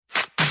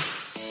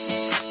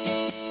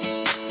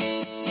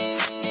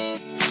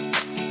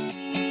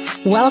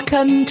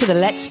Welcome to the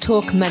Let's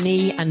Talk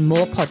Money and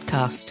More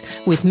podcast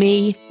with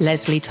me,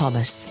 Leslie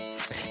Thomas.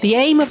 The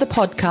aim of the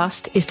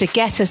podcast is to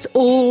get us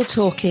all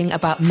talking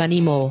about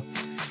money more.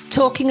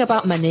 Talking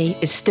about money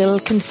is still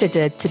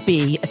considered to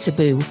be a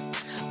taboo.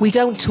 We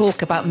don't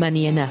talk about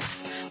money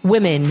enough.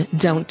 Women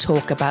don't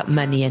talk about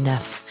money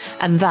enough,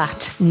 and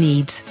that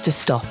needs to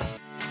stop.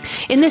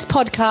 In this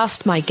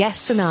podcast, my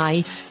guests and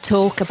I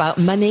talk about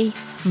money,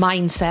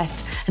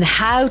 mindset, and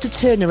how to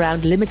turn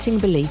around limiting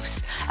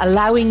beliefs,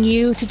 allowing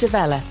you to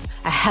develop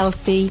a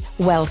healthy,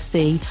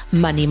 wealthy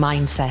money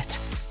mindset.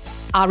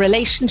 Our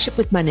relationship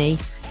with money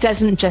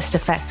doesn't just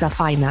affect our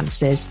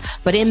finances,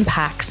 but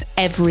impacts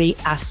every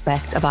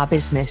aspect of our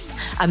business,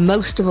 and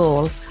most of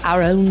all,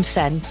 our own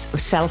sense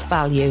of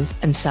self-value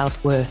and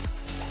self-worth.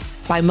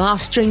 By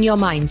mastering your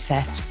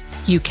mindset,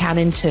 you can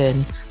in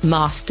turn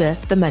master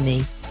the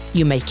money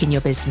you make in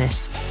your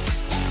business.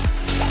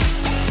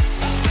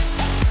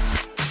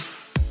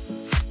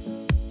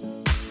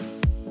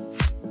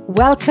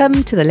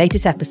 Welcome to the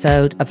latest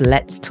episode of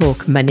Let's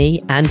Talk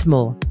Money and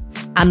More,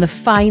 and the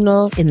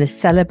final in the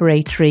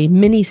celebratory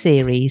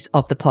mini-series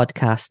of the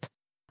podcast.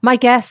 My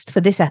guest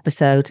for this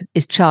episode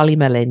is Charlie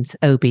Mullins,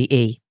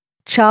 OBE.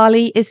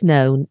 Charlie is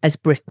known as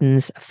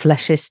Britain's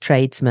fleshest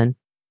tradesman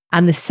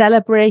and the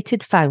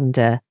celebrated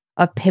founder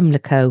of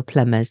Pimlico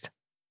Plumbers.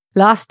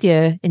 Last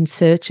year, in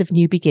search of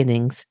new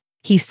beginnings,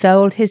 he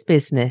sold his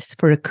business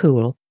for a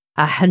cool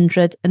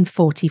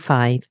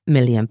 £145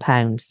 million.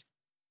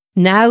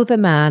 Now the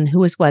man who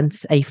was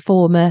once a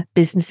former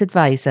business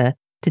advisor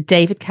to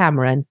David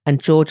Cameron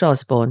and George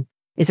Osborne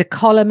is a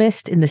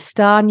columnist in the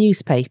Star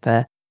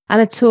newspaper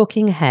and a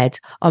talking head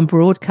on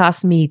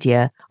broadcast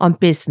media on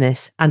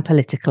business and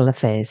political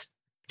affairs.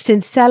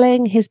 Since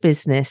selling his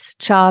business,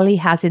 Charlie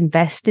has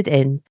invested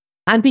in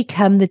and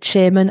become the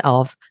chairman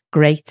of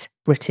Great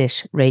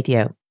British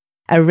Radio,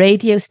 a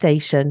radio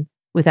station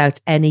without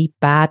any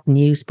bad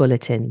news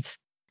bulletins,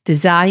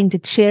 designed to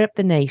cheer up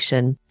the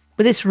nation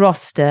with its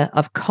roster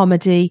of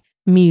comedy,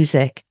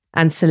 music,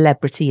 and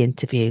celebrity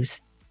interviews.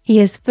 He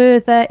has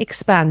further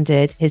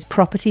expanded his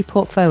property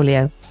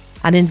portfolio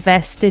and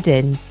invested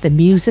in the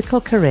musical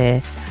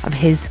career of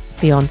his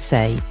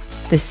fiancée,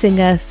 the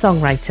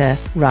singer-songwriter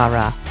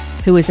Rara,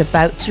 who is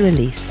about to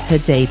release her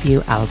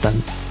debut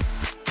album.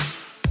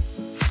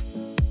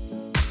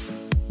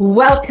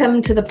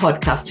 Welcome to the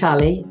podcast,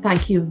 Charlie.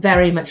 Thank you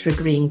very much for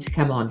agreeing to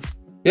come on.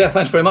 Yeah,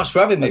 thanks very much for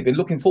having me. Been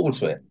looking forward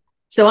to it.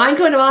 So I'm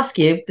going to ask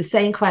you the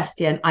same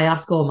question I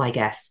ask all my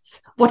guests.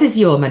 What is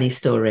your money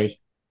story?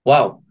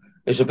 Wow,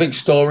 it's a big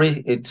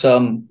story. It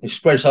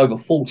spreads over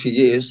 40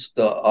 years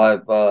that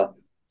I've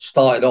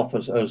started off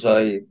as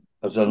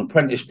an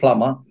apprentice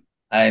plumber,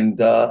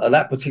 and at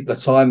that particular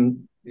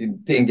time, you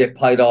didn't get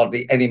paid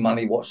hardly any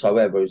money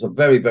whatsoever. It was a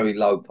very, very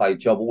low paid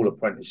job. All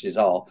apprentices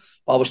are.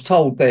 But I was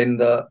told then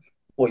that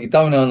what you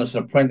don't earn as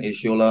an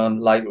apprentice, you'll earn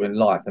later in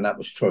life, and that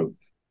was true.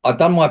 I'd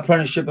done my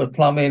apprenticeship of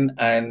plumbing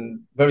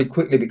and very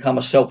quickly become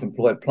a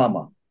self-employed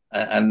plumber.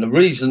 And the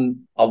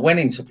reason I went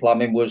into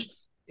plumbing was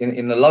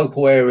in the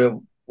local area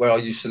where I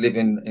used to live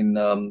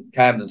in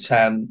Camden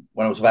Town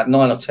when I was about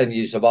 9 or 10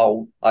 years of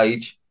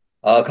age.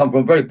 I come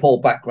from a very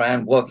poor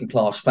background, working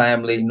class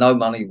family, no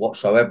money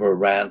whatsoever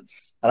around.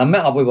 And I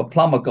met up with a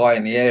plumber guy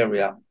in the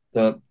area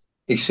that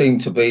he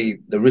seemed to be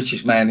the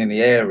richest man in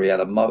the area,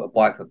 had a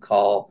motorbike, a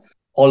car,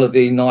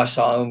 holiday, nice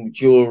home,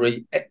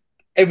 jewellery,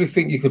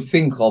 everything you could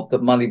think of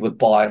that money would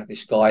buy,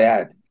 this guy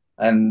had.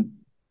 And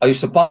I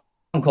used to bunk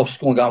off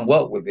school and go and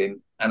work with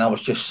him. And I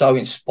was just so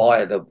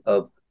inspired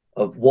of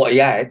what he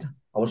had.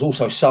 I was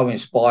also so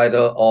inspired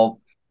of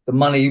the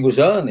money he was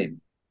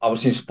earning. I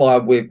was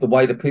inspired with the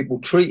way the people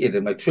treated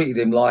him. They treated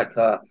him like,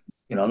 I'm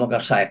not going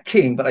to say a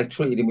king, but they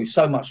treated him with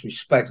so much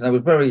respect. And they were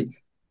very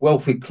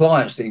wealthy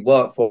clients that he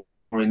worked for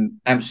in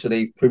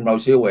Amsterdam,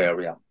 Primrose Hill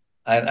area.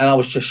 And I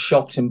was just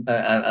shocked and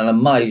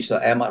amazed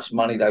at how much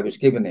money they was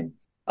giving him.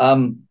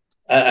 And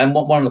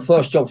one of the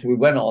first jobs we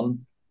went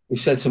on, he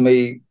said to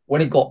me,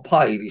 when he got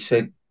paid, he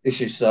said, this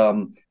is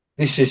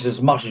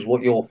as much as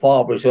what your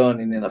father is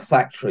earning in a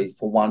factory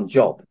for one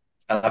job.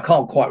 And I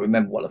can't quite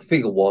remember what the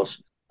figure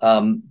was.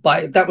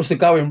 But that was the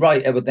going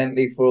rate,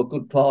 evidently, for a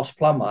good class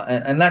plumber.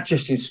 And that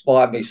just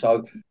inspired me.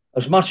 So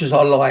as much as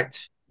I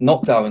liked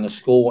not going to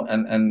school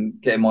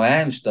and getting my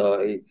hands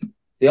dirty,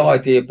 the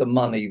idea of the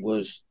money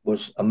was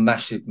a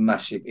massive,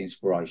 massive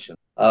inspiration.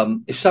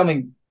 It's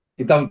something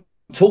you don't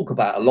talk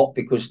about a lot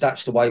because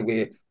that's the way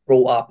we're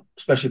brought up,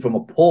 especially from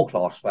a poor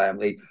class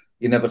family.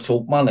 You never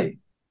talk money.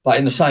 But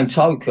in the same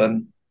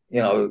token,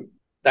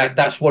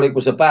 that's what it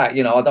was about.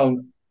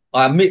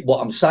 I admit what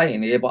I'm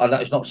saying here, but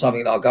it's not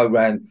something that I go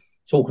around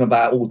talking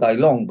about all day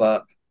long.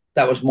 But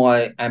that was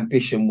my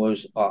ambition.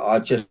 Was I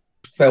just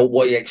felt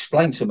what he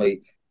explained to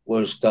me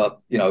was that,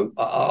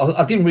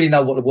 I didn't really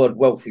know what the word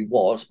wealthy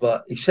was,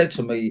 but he said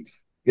to me,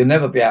 you'll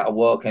never be out of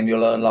work and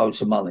you'll earn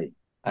loads of money.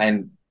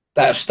 And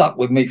that stuck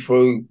with me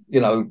through,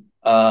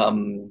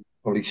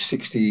 probably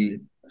 60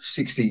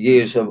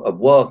 years of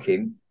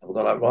working. Have I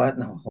got that right?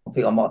 No, I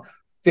think I might.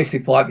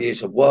 55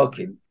 years of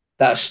working.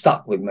 That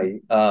stuck with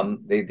me,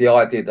 the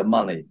idea of the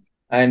money.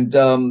 And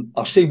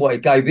I see what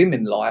it gave him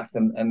in life,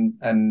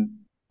 and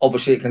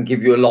obviously it can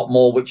give you a lot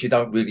more, which you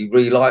don't really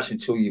realise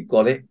until you've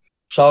got it.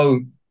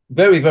 So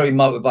very, very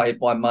motivated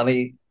by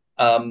money.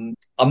 I'm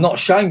not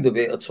ashamed of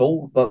it at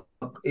all, but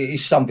it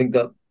is something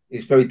that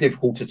is very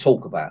difficult to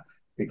talk about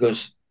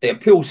because it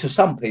appeals to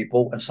some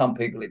people and some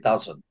people it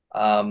doesn't.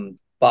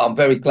 But I'm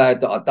very glad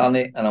that I've done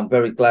it, and I'm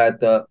very glad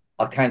that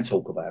I can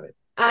talk about it.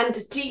 And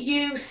do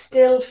you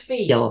still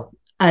feel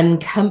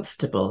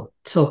uncomfortable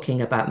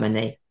talking about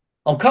money?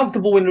 I'm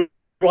comfortable in the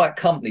right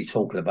company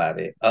talking about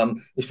it.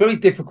 It's very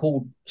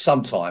difficult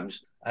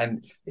sometimes,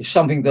 and it's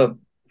something that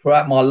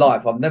throughout my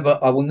life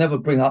I will never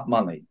bring up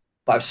money.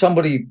 But if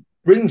somebody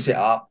brings it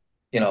up,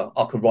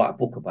 I could write a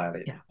book about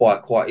it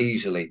quite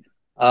easily.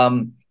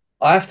 I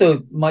have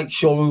to make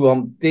sure who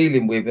I'm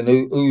dealing with and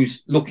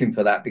who's looking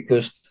for that,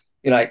 because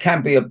it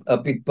can be a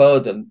big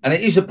burden, and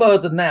it is a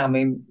burden now. I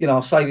mean,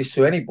 I say this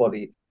to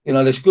anybody.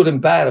 There's good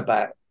and bad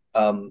about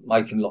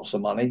making lots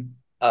of money.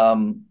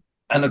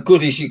 And the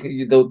good is you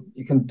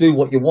can do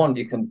what you want.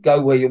 You can go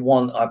where you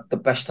want. Have the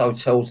best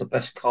hotels, the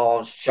best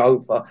cars,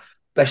 chauffeur,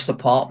 best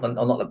apartment,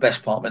 or not the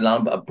best apartment in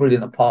London, but a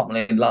brilliant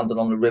apartment in London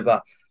on the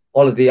river,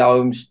 holiday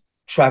homes,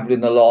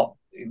 travelling a lot.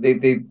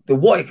 The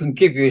what it can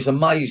give you is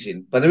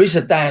amazing, but there is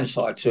a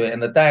downside to it,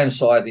 and the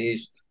downside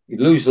is you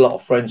lose a lot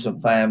of friends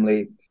and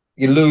family.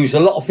 You lose a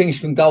lot of things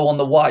can go on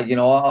the way.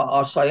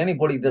 I say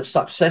anybody that's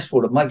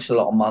successful that makes a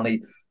lot of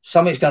money,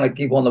 something's going to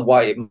give on the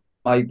way. It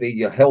may be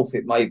your health,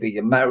 it may be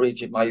your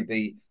marriage, it may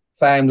be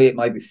family, it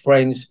may be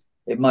friends,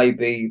 it may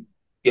be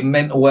your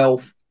mental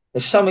health.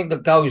 There's something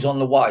that goes on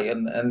the way,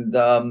 and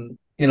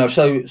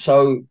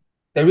so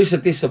there is a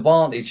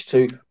disadvantage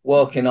to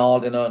working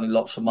hard and earning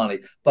lots of money,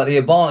 but the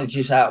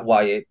advantages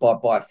outweigh it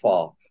by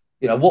far.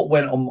 What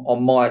went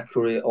on my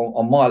career,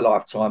 on my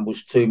lifetime,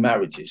 was 2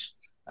 marriages.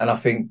 And I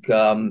think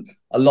a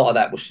lot of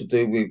that was to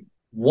do with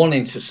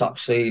wanting to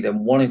succeed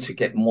and wanting to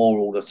get more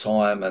all the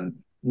time and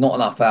not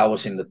enough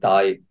hours in the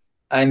day.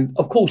 And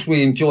of course,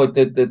 we enjoyed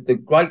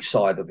the great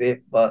side of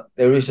it, but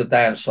there is a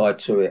downside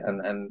to it,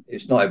 and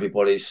it's not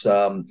everybody's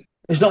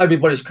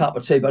cup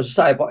of tea. But as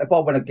I say, if I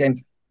went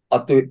again,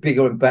 I'd do it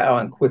bigger and better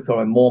and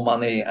quicker and more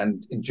money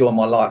and enjoy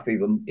my life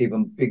even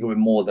bigger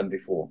and more than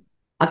before.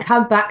 I'll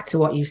come back to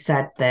what you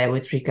said there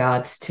with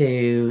regards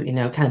to,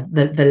 kind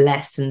of the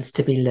lessons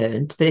to be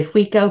learned. But if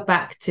we go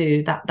back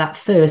to that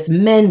first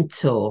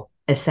mentor,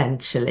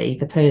 essentially,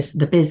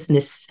 the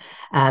business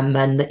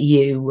man that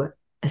you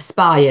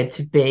aspired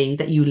to be,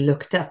 that you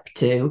looked up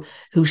to,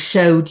 who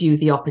showed you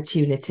the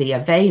opportunity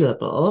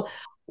available,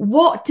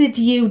 what did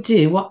you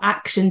do? What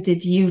action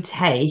did you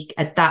take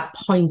at that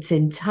point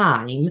in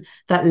time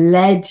that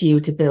led you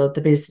to build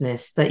the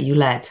business that you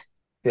led?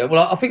 Yeah,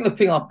 well, I think the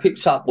thing I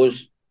picked up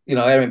was,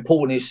 how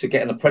important it is to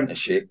get an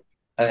apprenticeship,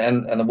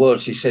 and the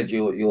words he said,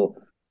 you'll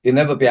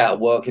never be out of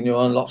work and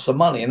you'll earn lots of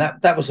money, and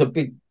that was a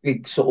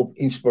big sort of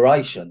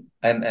inspiration.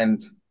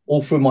 And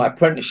all through my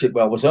apprenticeship,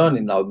 where I was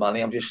earning no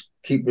money, I'm just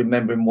keep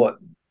remembering what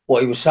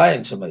he was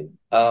saying to me.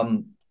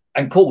 And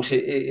of course,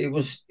 it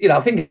was,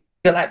 I think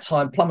at that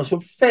time plumbers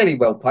were fairly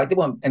well paid. They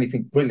weren't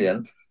anything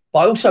brilliant, but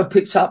I also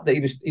picked up that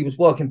he was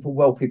working for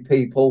wealthy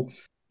people.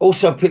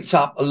 Also picked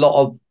up a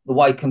lot of the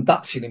way he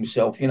conducted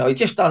himself. He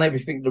just done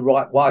everything the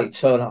right way.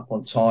 Turn up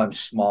on time,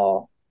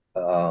 smart,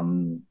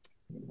 very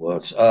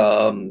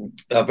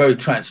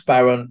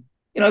transparent.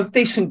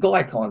 Decent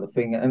guy kind of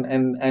thing,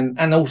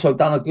 and also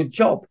done a good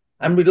job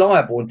and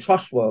reliable and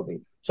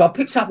trustworthy. So I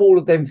picked up all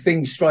of them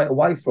things straight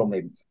away from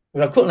him.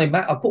 But I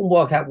couldn't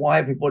work out why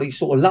everybody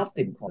sort of loved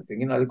him, kind of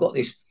thing. They've got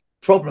this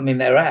problem in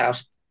their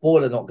house,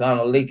 boiler not going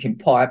on, leaking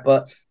pipe,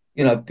 but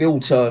Bill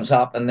turns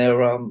up and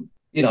they're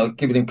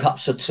giving him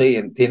cups of tea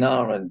and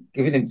dinner and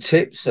giving him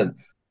tips and,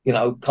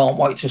 can't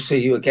wait to see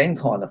you again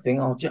kind of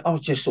thing. I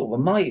was just sort of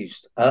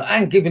amazed,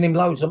 and giving him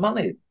loads of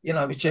money.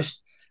 It's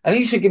just, and he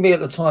used to give me at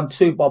the time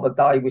 2 bob a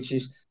day, which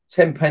is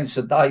 10 pence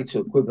a day to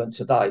equivalent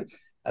today.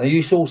 And he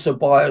used to also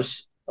buy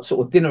us a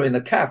sort of dinner in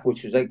the cafe,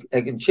 which was egg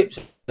and chips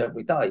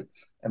every day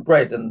and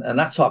bread and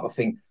that type of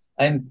thing.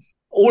 And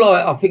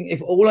I think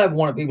if all I ever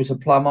wanted to be was a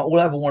plumber, all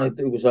I ever wanted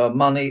to do was earn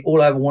money,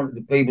 all I ever wanted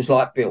to be was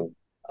like Bill.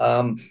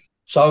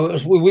 So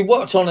we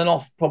worked on and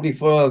off probably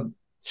for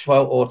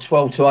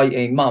 12 to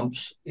 18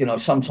 months,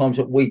 sometimes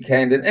at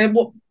weekend and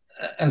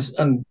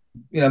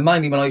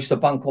mainly when I used to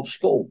bunk off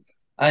school.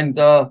 And,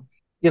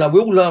 we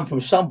all learn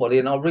from somebody.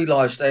 And I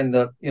realised then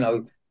that,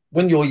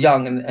 when you're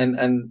young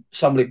and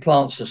somebody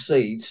plants the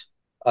seeds,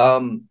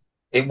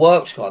 it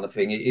works kind of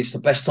thing. It's the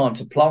best time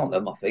to plant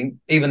them, I think,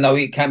 even though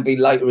it can be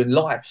later in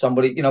life.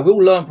 Somebody, we all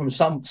learn from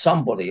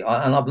somebody.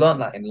 And I've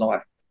learned that in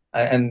life.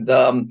 And,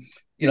 I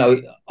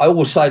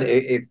always say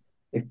that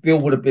if Bill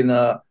would have been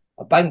a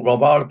bank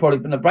robber, I'd have probably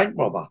been a bank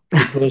robber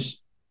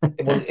because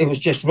it was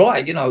just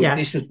right.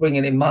 This was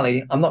bringing in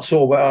money. I'm not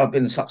sure where I've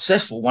been a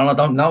successful one. I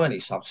don't know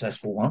any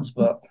successful ones,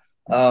 but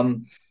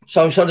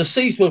so the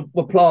seeds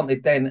were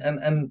planted then,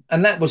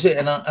 and that was it.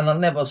 And I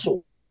never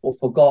sort of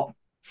forgot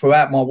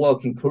throughout my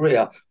working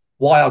career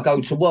why I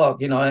go to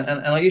work. And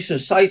I used to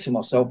say to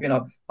myself,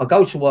 I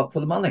go to work for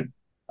the money.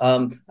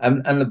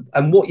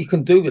 and what you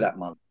can do with that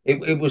money.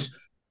 It was,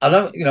 I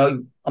don't,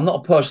 I'm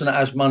not a person that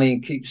has money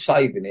and keeps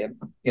saving it.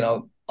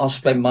 I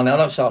spend money. I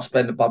don't say I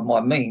spend above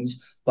my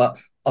means, but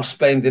I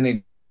spend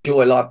and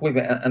enjoy life with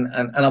it,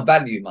 and I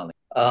value money.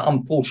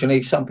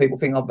 Unfortunately, some people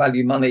think I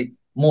value money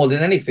more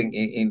than anything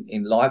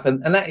in life,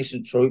 and that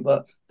isn't true,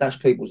 but that's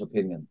people's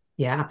opinion.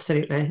 Yeah,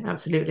 absolutely.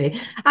 Absolutely.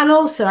 And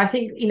also, I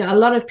think, a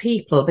lot of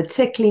people,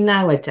 particularly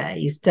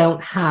nowadays,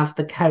 don't have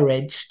the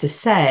courage to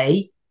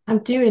say, I'm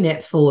doing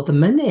it for the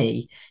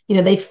money.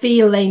 They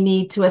feel they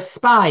need to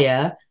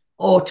aspire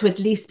or to at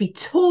least be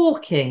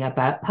talking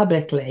about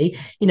publicly,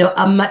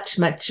 a much,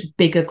 much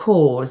bigger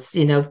cause,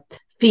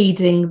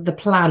 feeding the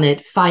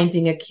planet,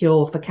 finding a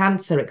cure for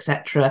cancer,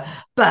 etc.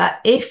 But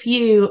if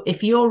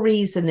your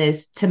reason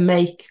is to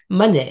make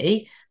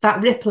money,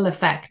 that ripple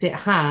effect it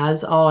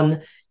has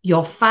on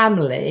your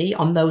family,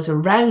 on those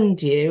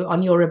around you,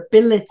 on your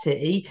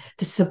ability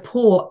to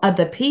support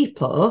other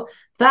people,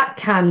 that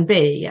can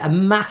be a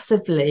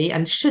massively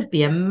and should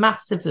be a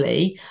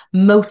massively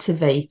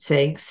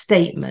motivating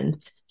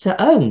statement to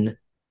own.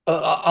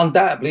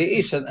 Undoubtedly it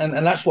is,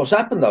 and that's what's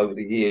happened over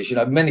the years.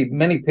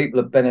 Many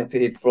people have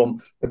benefited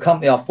from the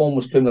company I formed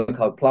was Pimlico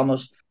Co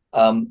Plumbers,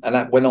 and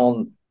that went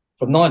on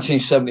from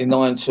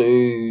 1979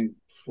 to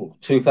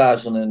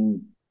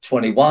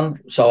 2021.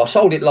 So I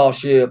sold it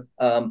last year,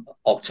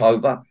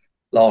 October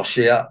last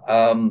year.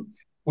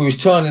 We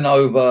was turning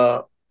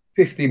over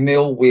 50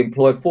 mil. We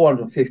employed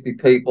 450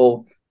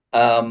 people,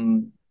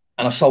 and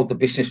I sold the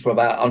business for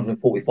about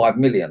 145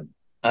 million.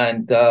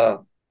 And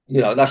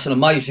that's an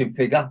amazing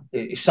figure.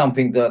 It's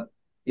something that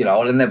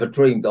I'd never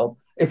dreamed of.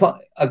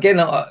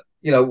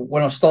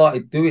 When I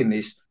started doing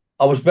this,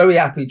 I was very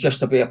happy just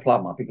to be a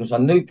plumber because I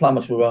knew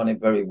plumbers were earning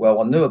very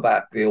well. I knew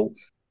about Bill,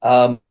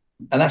 and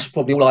that's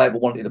probably all I ever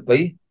wanted to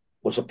be,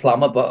 was a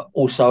plumber, but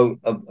also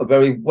a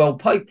very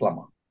well-paid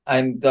plumber.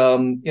 And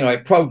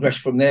it progressed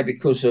from there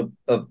because of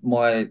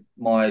my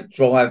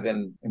drive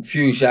and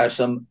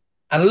enthusiasm.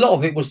 And a lot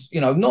of it was,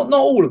 not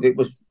all of it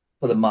was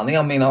for the money.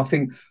 I mean, I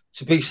think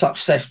to be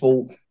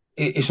successful,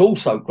 it's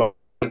also great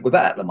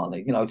without the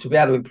money. To be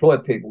able to employ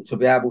people, to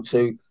be able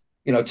to,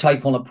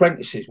 take on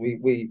apprentices.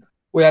 We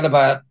had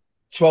about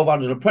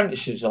 1,200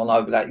 apprentices on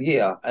over that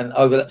year, and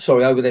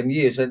over them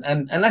years,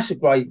 and that's a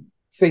great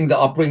thing that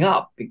I bring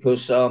up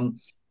because I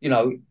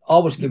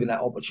was given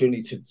that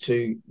opportunity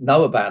to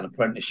know about an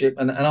apprenticeship,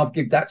 and I've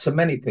given that to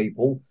many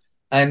people,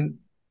 and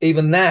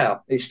even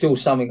now it's still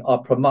something I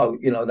promote.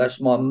 That's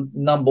my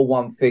number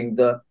one thing,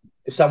 that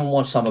if someone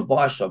wants some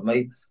advice from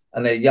me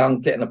and they're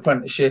young, get an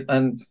apprenticeship,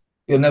 and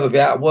you'll never be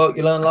out of work,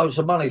 you'll earn loads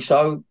of money.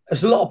 So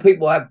there's a lot of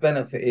people have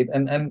benefited,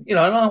 and I'm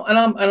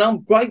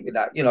great with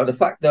that. The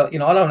fact that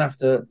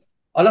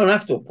I don't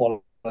have to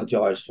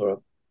apologise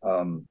for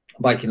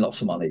making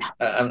lots of money,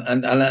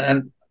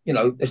 and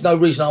there's no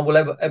reason I will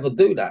ever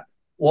do that.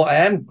 What I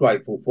am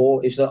grateful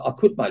for is that I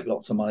could make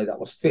lots of money, that I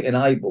was fit and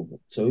able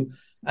to,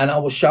 and I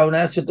was shown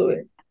how to do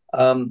it.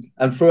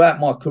 And throughout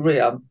my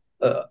career,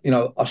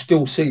 I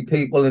still see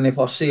people, and if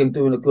I see them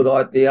doing a good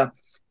idea,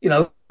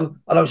 I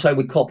don't say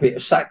we copy it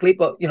exactly,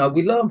 but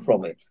we learn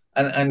from it.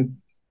 And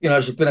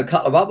there's been a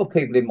couple of other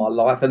people in my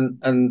life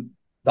and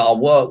that I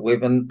work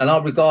with, and I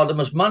regard them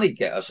as money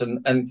getters.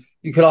 And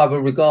you could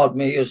either regard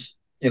me as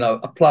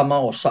a plumber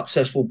or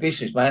successful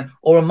businessman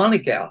or a money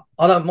getter.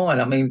 I don't mind.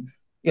 I mean,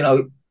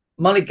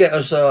 money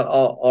getters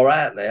are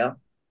out there.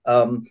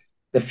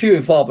 They're few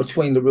and far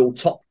between the real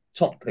top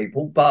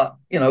people, but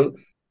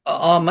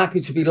I'm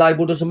happy to be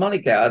labelled as a money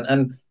getter.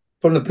 And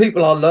from the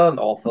people I learned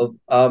off of,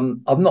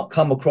 I've not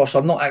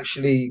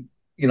actually,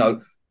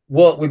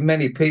 worked with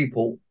many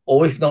people,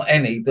 or if not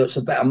any, that's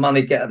a better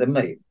money getter than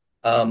me.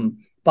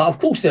 But of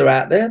course they're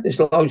out there. There's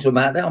loads of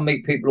them out there. I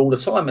meet people all the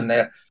time, and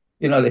they're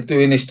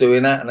doing this,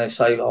 doing that, and they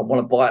say, I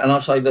want to buy it. And I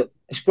say that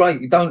it's great.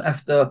 You don't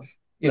have to,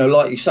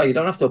 like you say, you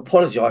don't have to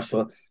apologise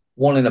for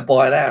wanting to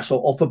buy a house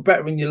or for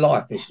bettering your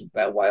life. This is a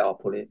better way I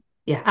put it.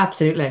 Yeah,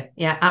 absolutely.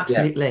 Yeah,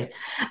 absolutely.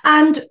 Yeah.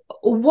 And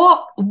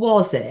what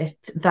was it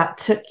that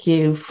took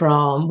you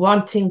from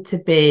wanting to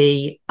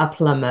be a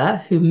plumber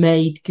who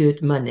made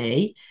good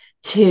money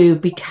to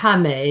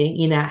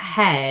becoming,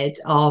 head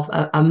of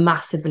a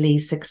massively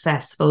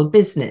successful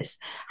business?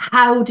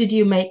 How did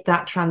you make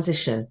that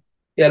transition?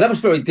 Yeah, that was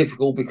very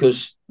difficult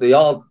because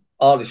the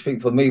hardest thing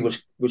for me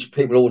was, which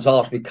people always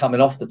ask me,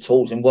 coming off the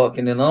tools and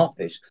working in an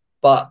office.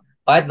 But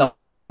I had no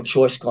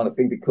choice, kind of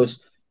thing,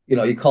 because,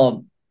 you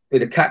can't be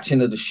the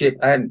captain of the ship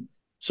and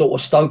sort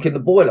of stoking the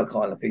boiler,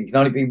 kind of thing. You can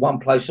only be one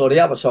place or the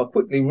other. So I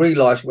quickly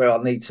realised where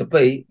I need to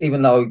be,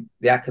 even though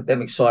the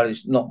academic side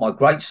is not my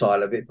great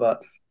side of it.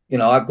 But,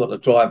 I've got the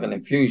drive and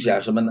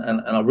enthusiasm, and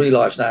I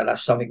realised now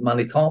that's something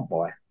money can't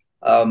buy.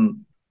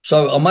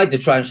 So I made the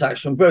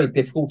transaction, very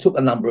difficult, took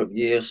a number of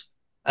years.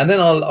 And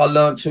then I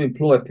learned to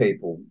employ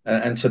people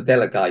and to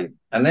delegate.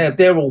 And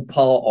they're all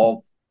part of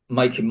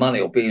making money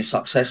or being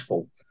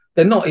successful.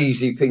 They're not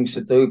easy things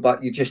to do,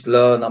 but you just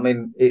learn. I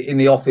mean, in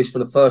the office for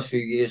the first few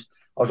years,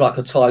 I was like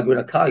a tiger in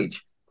a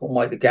cage. Couldn't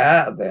wait to get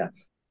out of there.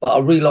 But I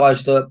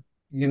realised that,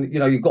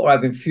 you've got to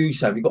have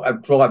enthusiasm, you've got to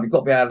have drive, you've got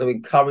to be able to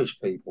encourage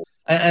people.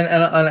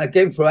 And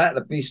again, throughout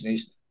the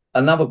business,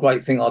 another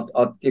great thing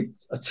I'd give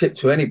a tip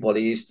to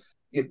anybody is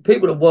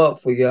people that work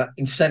for you,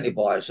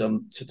 incentivize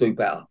them to do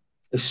better.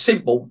 It's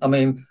simple. I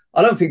mean,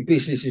 I don't think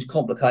business is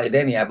complicated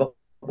anyhow, but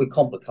we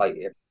complicate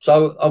it.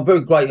 So I'm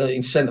very great at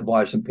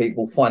incentivizing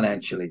people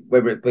financially,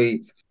 whether it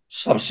be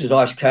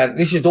subsidised canteen.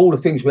 This is all the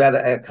things we had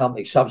at our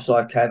company: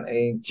 subsidised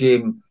canteen,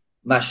 gym,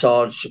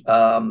 massage,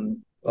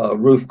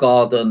 roof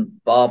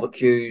garden,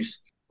 barbecues,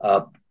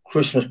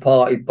 Christmas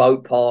party,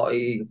 boat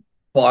party,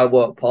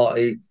 firework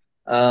party,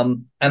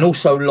 and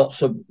also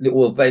lots of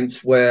little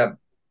events where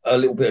a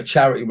little bit of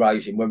charity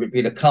raising, whether it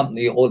be the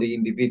company or the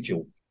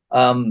individual.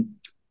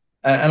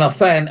 And I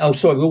found,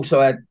 we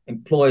also had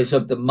employers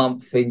of the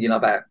month thing, I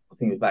think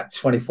it was about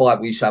 25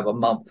 we used to have a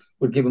month.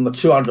 We'd give them a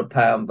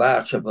 £200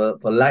 voucher for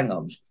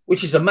Langhams,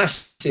 which is a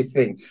massive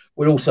thing.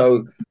 We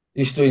also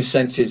used to do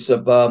incentives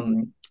of,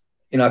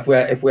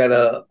 if we had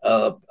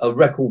a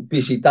record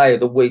busy day of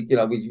the week,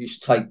 we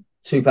used to take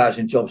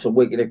 2,000 jobs a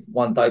week, and if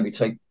one day we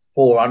take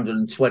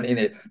 420 in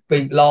it,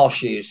 beat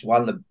last year's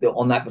one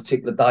on that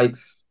particular day,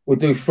 we'd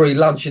do free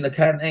lunch in the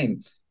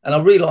canteen. And I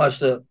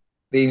realised that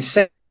the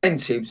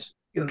incentives,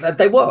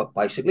 they work,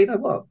 basically, they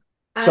work.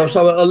 So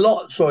a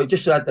lot, sorry,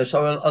 just to add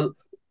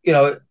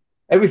there,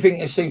 everything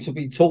that seems to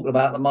be talking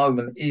about at the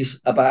moment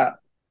is about,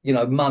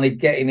 money,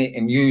 getting it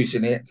and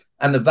using it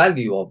and the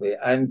value of it.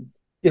 And,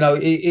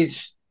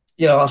 it's,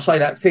 I say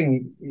that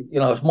thing,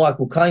 as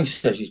Michael Caine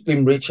says, he's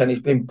been rich and he's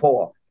been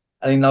poor,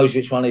 and he knows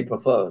which one he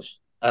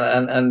prefers.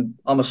 And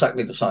I'm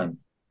exactly the same.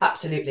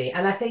 Absolutely.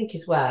 And I think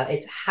as well,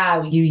 it's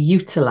how you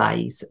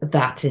utilise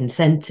that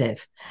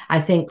incentive.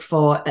 I think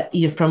from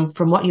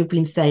what you've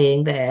been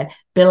saying there,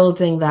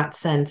 building that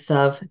sense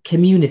of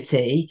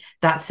community,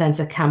 that sense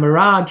of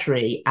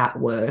camaraderie at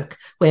work,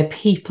 where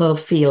people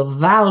feel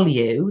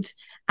valued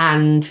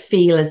and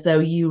feel as though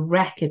you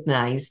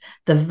recognise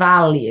the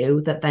value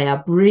that they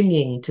are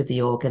bringing to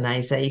the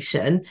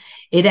organisation,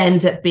 it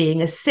ends up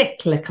being a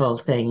cyclical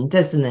thing,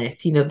 doesn't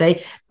it?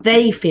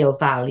 They feel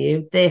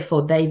valued,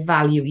 therefore they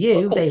value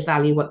you, they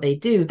value what they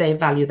do, they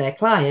value their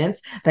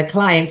clients, the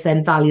clients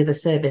then value the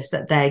service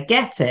that they're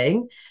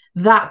getting.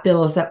 That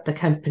builds up the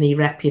company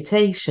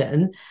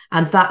reputation,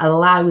 and that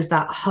allows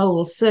that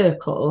whole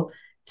circle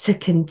to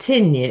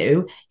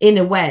continue in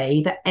a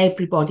way that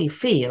everybody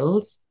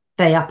feels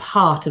they are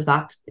part of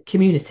that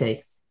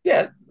community.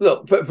 Yeah,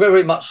 look,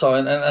 very much so.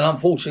 And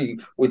unfortunately,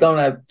 we don't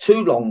have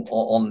too long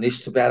on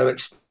this to be able to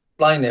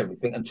explain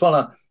everything. And trying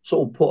to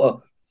sort of put a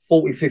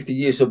 40, 50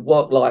 years of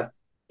work life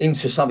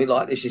into something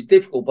like this is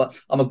difficult.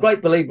 But I'm a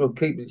great believer of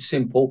keeping it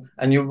simple.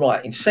 And you're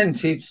right,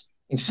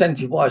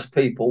 incentivize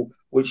people,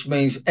 which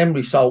means end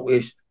result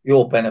is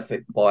your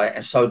benefit by it.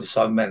 And so do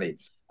so many.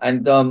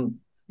 And, I've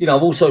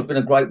also been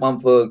a great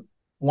one for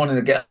wanting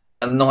to get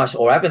having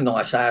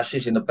nice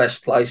houses in the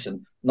best place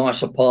and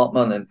nice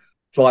apartment and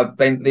drive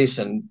Bentleys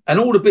and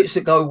all the bits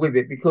that go with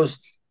it, because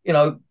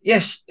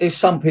yes, there's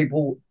some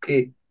people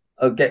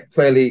get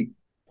fairly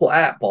put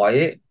out by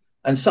it,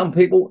 and some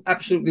people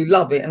absolutely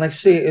love it and they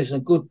see it as a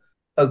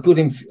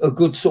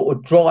good sort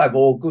of drive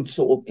or a good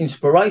sort of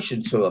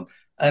inspiration to them.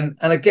 And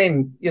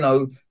again,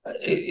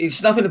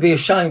 it's nothing to be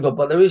ashamed of,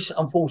 but there is,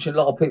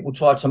 unfortunately, a lot of people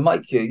try to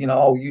make you,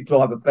 you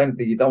drive a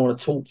Bentley, you don't want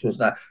to talk to us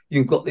now,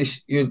 you've got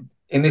this, you're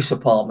in this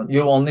apartment,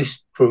 you're on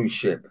this cruise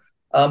ship.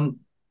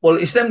 Well,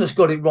 it's them that's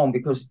got it wrong,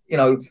 because,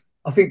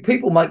 I think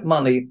people make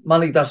money.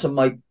 Money doesn't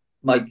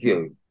make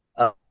you.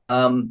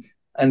 I'm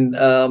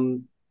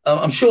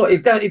sure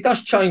it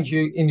does change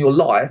you in your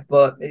life,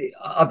 but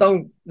I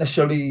don't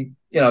necessarily,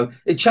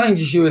 it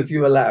changes you if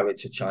you allow it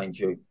to change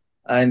you.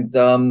 And,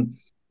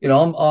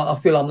 I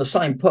feel I'm the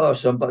same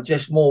person, but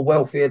just more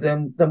wealthier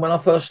than when I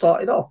first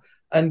started off.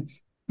 And,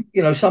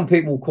 some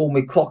people call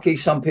me cocky.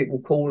 Some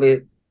people call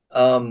it,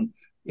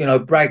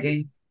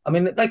 braggy. I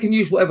mean, they can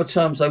use whatever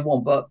terms they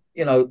want, but,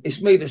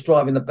 it's me that's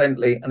driving the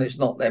Bentley and it's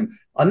not them.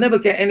 I never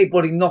get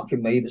anybody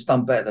knocking me that's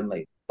done better than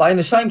me. But in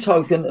the same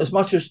token, as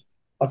much as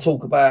I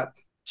talk about a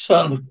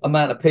certain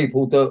amount of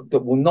people that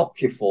will knock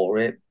you for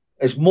it,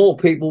 there's more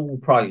people will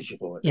praise you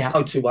for it. Yeah.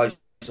 There's no two ways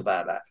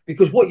about that.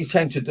 Because what you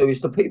tend to do is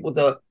the people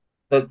that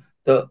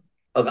are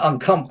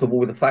uncomfortable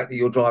with the fact that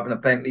you're driving a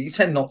Bentley, you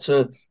tend not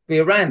to be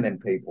around them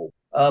people.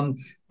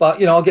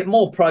 But, I get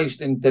more praise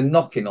than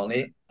knocking on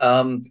it.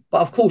 But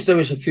of course, there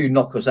is a few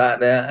knockers out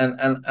there,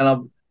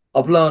 and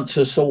I've learned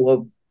to sort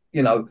of,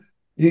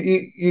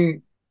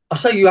 I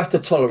say you have to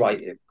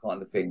tolerate it,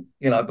 kind of thing,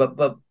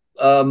 but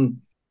I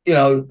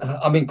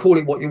mean, call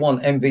it what you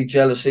want, envy,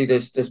 jealousy.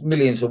 There's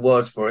millions of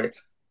words for it,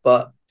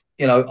 but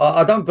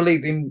I don't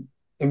believe in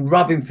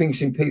rubbing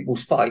things in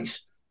people's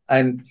face,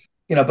 and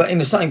but in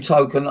the same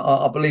token,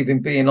 I believe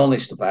in being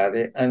honest about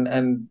it,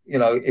 and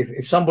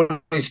if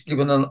somebody's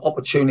given an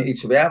opportunity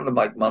to be able to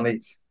make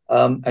money,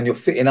 and you're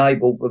fit and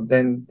able, but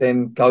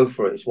then go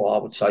for it, is what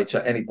I would say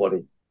to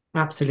anybody.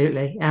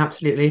 Absolutely.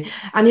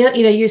 And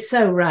you're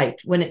so right.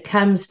 When it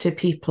comes to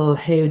people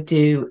who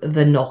do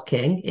the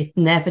knocking, it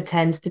never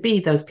tends to be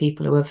those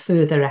people who are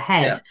further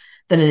ahead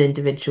than an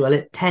individual.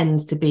 It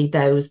tends to be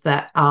those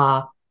that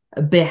are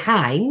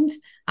behind,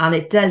 and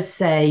it does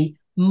say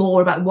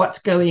more about what's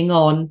going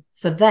on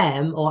for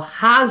them or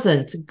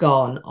hasn't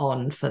gone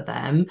on for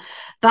them.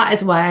 That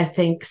is why I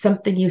think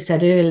something you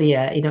said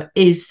earlier,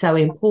 is so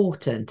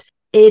important.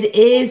 It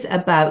is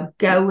about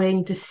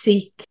going to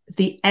seek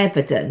the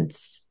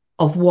evidence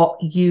of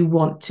what you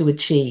want to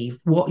achieve,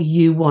 what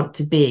you want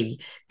to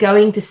be,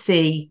 going to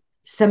see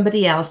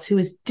somebody else who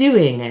is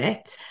doing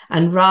it,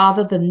 and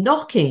rather than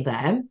knocking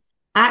them,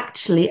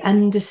 actually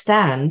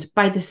understand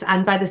by this.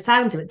 And by the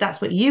sound of it, that's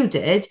what you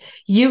did.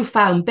 You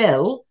found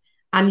Bill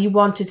and you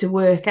wanted to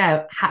work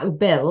out how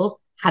Bill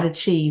had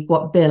achieved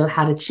what Bill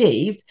had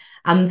achieved,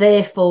 and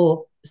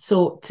therefore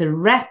sought to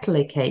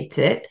replicate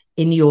it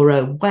in your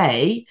own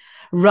way,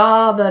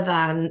 rather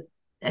than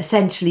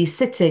essentially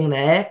sitting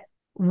there,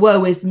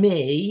 woe is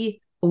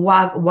me,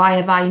 why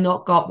have I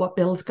not got what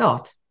Bill's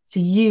got?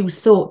 So you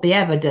sought the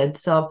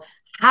evidence of,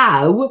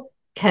 how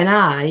can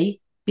I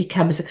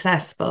become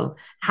successful?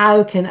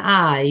 How can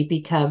I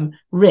become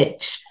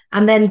rich?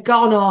 And then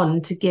gone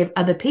on to give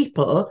other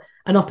people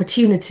an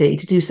opportunity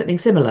to do something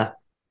similar.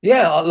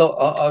 Yeah, look,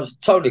 I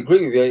totally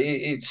agree with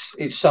you.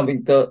 It's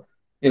something that,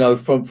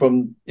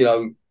 from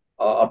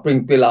I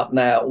bring Bill up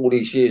now all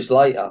these years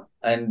later,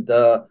 and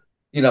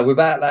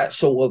without that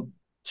sort of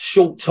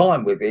short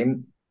time with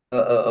him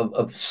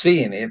of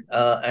seeing it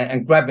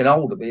and grabbing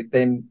hold of it,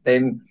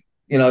 then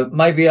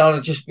maybe I'd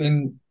have just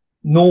been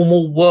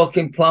normal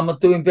working plumber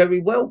doing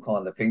very well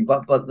kind of thing.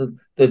 But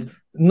the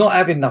not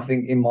having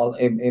nothing in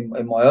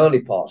my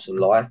early parts of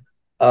life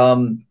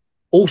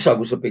also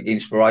was a big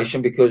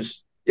inspiration,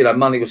 because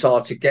money was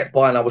hard to get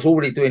by, and I was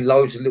already doing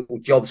loads of little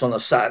jobs on a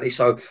Saturday,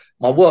 so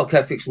my work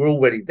ethics were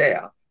already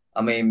there.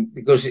 I mean,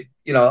 because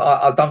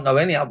I don't know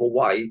any other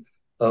way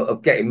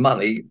of getting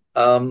money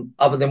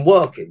other than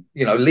working,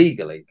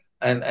 legally.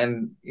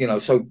 And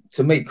so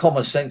to me,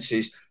 common sense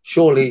is,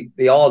 surely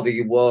the harder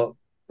you work,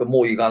 the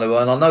more you're going to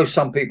earn. I know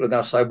some people are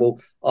going to say, well,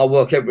 I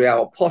work every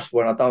hour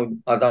possible and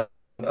I don't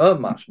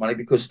earn much money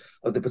because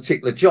of the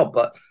particular job.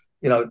 But,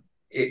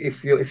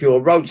 if you're a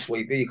road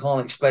sweeper, you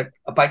can't expect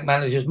a bank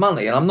manager's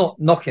money. And I'm not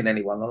knocking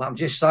anyone. I'm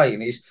just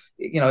saying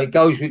it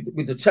goes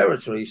with the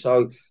territory.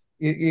 So,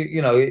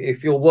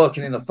 if you're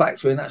working in a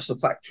factory and that's the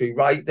factory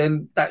rate,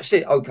 then that's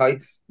it. Okay,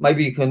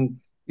 maybe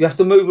you have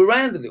to move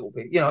around a little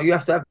bit. You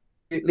have to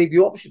leave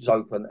your options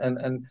open,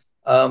 and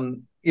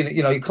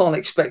you can't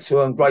expect to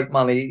earn great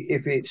money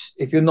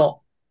if you're not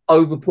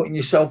over putting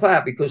yourself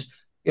out, because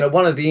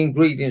one of the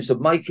ingredients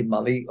of making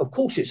money, of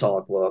course, it's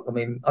hard work. I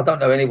mean, I don't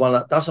know anyone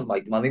that doesn't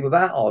make money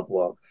without hard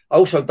work. I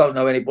also don't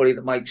know anybody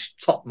that makes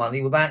top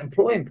money without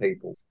employing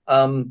people.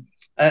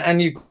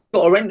 And you've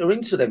got to enter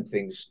into them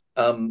things.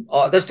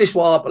 That's just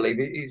what I believe.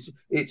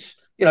 It's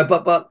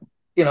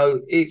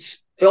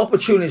the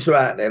opportunities are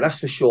out there. That's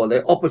for sure.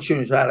 The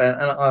opportunities are out there,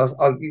 and I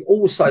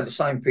always say the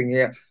same thing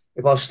here.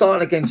 If I was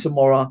starting again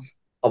tomorrow,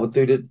 I would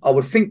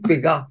think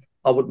bigger.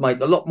 I would make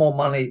a lot more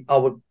money. I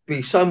would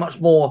be so much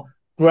more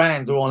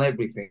grander on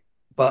everything.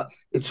 But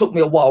it took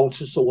me a while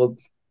to sort of,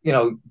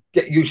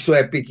 get used to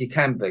how big you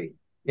can be.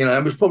 And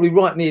it was probably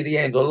right near the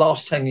end, or the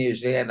last 10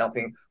 years the end, I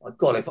think, my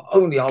God, if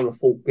only I would have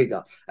thought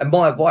bigger. And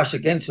my advice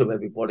again to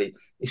everybody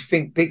is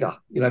think bigger.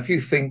 If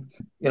you think,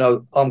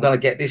 I'm going to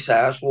get this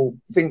house, well,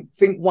 think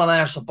one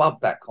house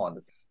above that kind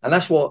of thing. And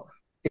that's what,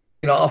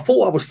 I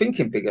thought I was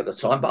thinking big at the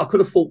time, but I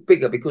could have thought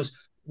bigger, because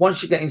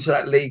once you get into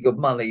that league of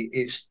money,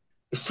 it's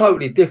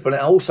totally different.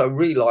 And I also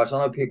realise, I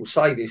know people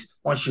say this,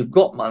 once you've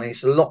got money,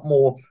 it's a lot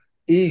more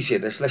easier.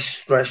 There's less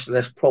stress,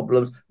 less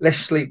problems, less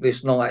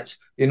sleepless nights.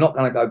 You're not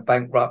going to go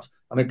bankrupt.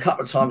 I mean, a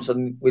couple of times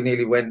we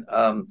nearly went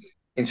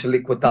into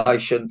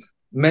liquidation.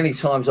 Many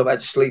times I've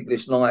had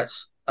sleepless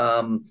nights.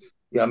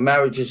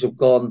 Marriages have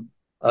gone,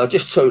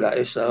 just two, that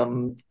is.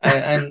 And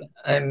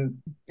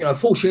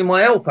fortunately,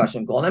 my health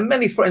hasn't gone. And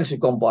many friends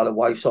have gone by the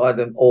wayside,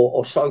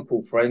 or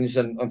so-called friends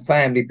and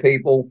family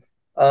people.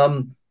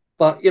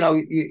 But,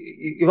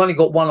 you've only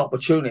got one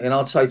opportunity, and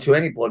I'd say to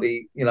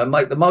anybody,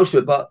 make the most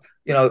of it. But,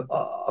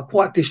 I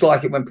quite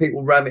dislike it when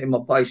people ram it in my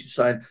face and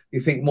saying, you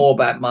think more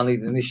about money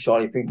than this,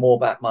 Charlie, you think more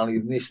about money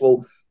than this.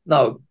 Well,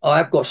 no, I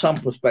have got some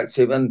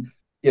perspective, and,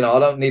 I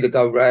don't need to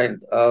go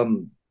around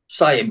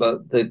saying,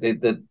 but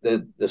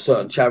the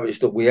certain charities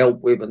that we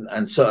help with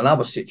and certain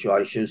other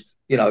situations,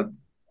 I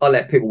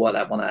let people work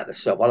that one out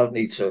themselves. I don't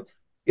need to,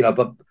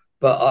 but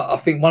I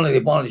think one of the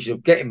advantages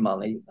of getting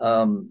money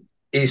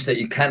is that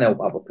you can help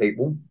other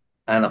people.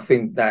 And I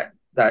think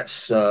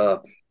that's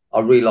I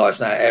realise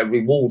now how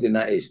rewarding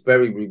that is,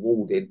 very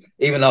rewarding.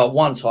 Even though at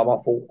one time I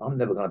thought, I'm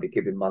never going to be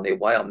giving money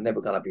away. I'm never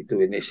going to be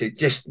doing this. It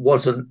just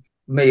wasn't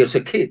me as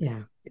a kid.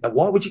 Yeah.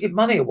 Why would you give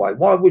money away?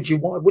 Why would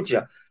you?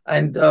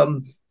 And,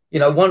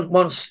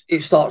 once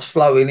it starts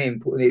flowing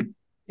in, putting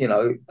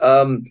it,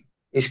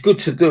 it's good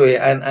to do it.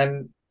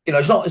 And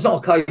it's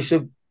not a case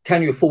of,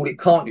 can you afford it?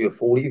 Can't you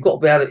afford it? You've got to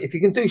be able to, if you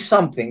can do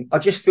something. I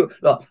just feel,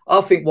 look,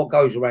 I think what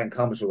goes around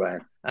comes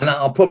around. And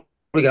I'm probably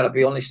going to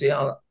be honest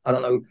here. I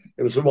don't know if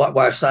it was the right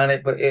way of saying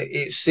it, but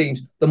it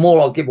seems the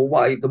more I give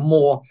away, the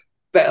more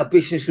better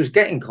business was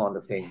getting, kind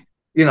of thing.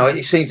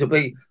 it seems to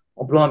be,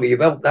 oh, blimey,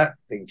 you've helped that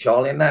thing,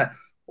 Charlie. And now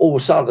all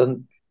of a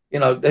sudden,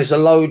 there's a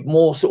load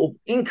more sort of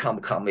income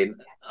coming.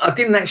 I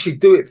didn't actually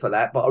do it for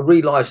that, but I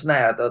realise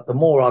now that the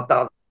more I've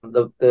done,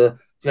 the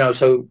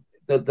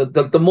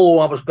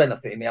more I was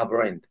benefiting the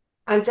other end.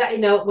 And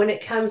that, when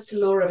it comes to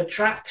law of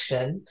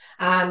attraction,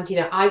 and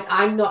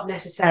I'm not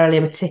necessarily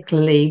a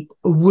particularly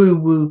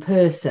woo-woo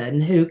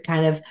person who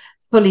kind of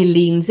fully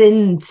leans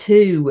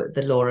into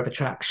the law of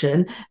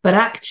attraction, but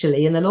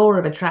actually in the law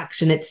of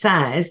attraction it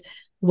says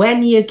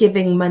when you're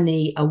giving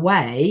money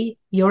away,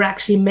 you're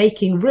actually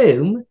making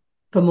room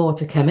for more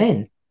to come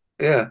in.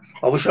 Yeah,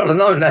 I wish I'd have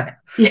known that.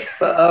 Yeah.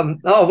 But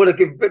I would have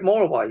given a bit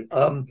more away.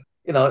 And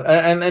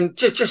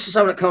just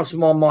something that comes to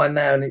my mind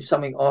now, and it's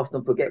something I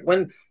often forget.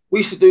 When we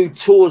used to do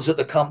tours at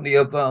the company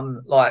of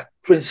like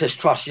Princess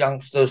Trust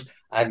youngsters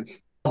and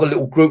other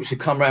little groups who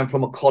come around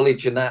from a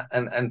college and that,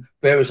 and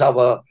various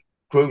other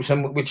groups,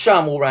 and we'd show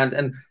them all around,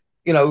 and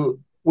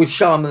we'd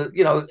show them,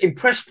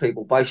 impress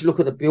people. Basically, look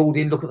at the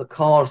building, look at the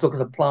cars, look at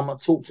the plumber,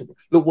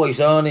 look what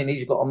he's earning.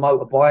 He's got a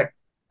motorbike,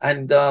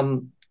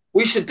 and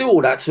we should do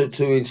all that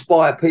to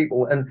inspire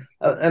people.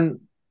 And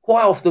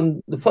quite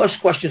often, the first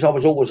questions I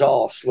was always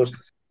asked was,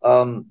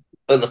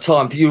 at the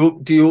time, do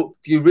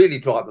you really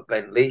drive a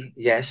Bentley?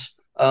 Yes.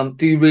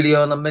 Do you really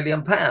earn £1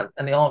 million?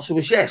 And the answer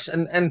was yes.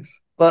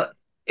 But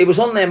it was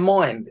on their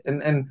mind.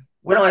 And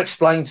when I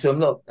explained to them,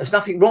 look, there's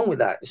nothing wrong with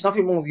that. There's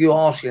nothing wrong with you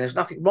asking. There's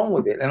nothing wrong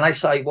with it. And they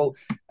say, well,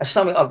 that's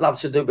something I'd love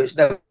to do, but it's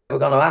never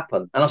going to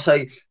happen. And I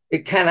say,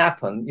 it can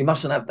happen. You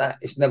mustn't have that.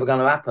 It's never going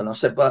to happen. I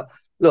said, but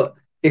look,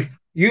 if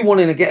you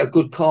wanting to get a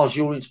good car is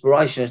your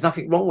inspiration, there's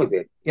nothing wrong with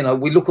it.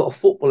 We look at a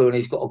footballer and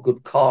he's got a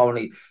good car and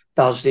he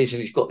does this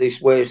and he's got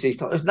this, wears these.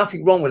 There's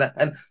nothing wrong with that.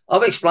 And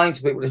I've explained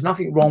to people there's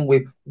nothing wrong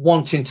with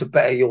wanting to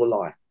better your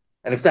life.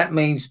 And if that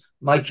means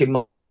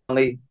making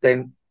money,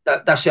 then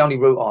that's the only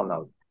route I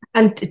know.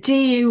 And do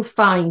you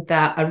find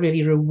that a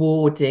really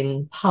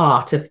rewarding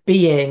part of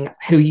being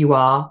who you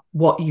are,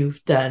 what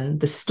you've done,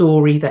 the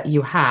story that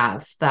you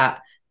have,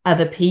 that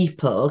other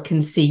people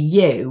can see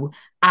you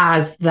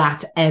as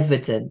that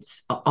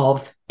evidence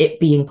of it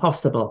being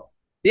possible?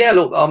 Yeah,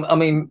 look, I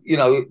mean,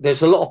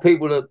 there's a lot of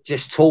people that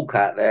just talk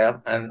out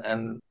there,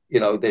 and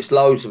there's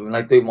loads of them.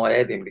 They do my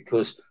head in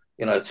because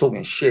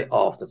talking shit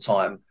half the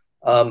time.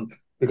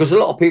 Because a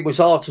lot of people, it's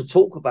hard to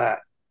talk about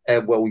how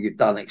well you've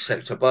done,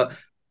 etc. But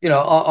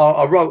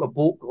I wrote a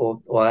book,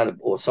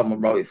 or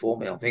someone wrote it for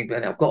me, I think.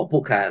 But I've got a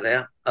book out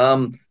there,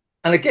 and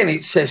again,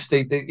 it says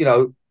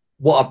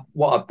what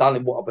I've done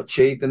and what I've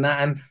achieved, and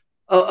that, and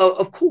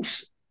of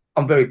course,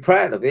 I'm very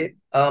proud of it.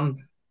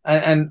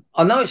 And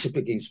I know it's a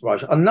big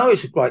inspiration. I know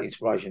it's a great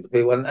inspiration to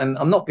people, and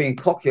I'm not being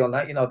cocky on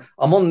that.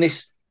 I'm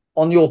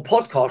on your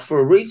podcast for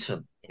a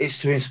reason. It's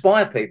to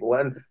inspire people,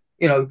 and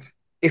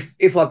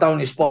if I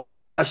don't inspire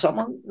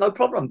someone, no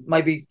problem.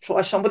 Maybe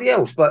try somebody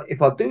else. But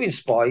if I do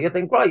inspire you,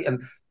 then great.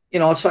 And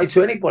I'd say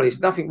to anybody, there's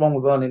nothing wrong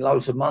with earning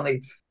loads of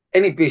money.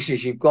 Any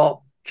business you've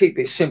got, keep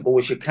it simple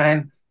as you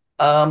can.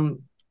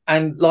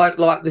 And like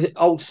the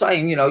old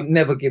saying,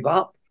 never give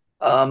up.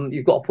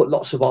 You've got to put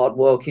lots of hard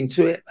work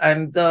into it,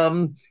 and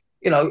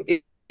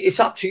it's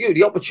up to you.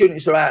 The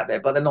opportunities are out there,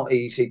 but they're not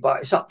easy.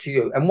 But it's up to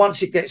you. And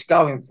once it gets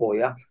going for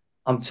you,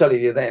 I'm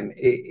telling you, then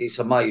it's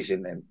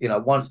amazing. Then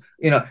once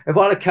if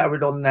I'd have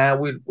carried on now,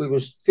 we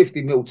was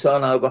 50 mil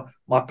turnover.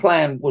 My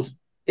plan was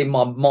in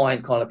my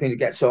mind, kind of thing, to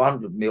get to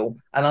 100 mil,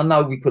 and I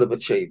know we could have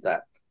achieved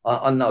that.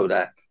 I know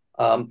that.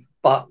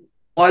 But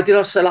why did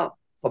I sell up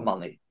for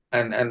money?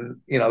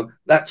 And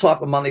that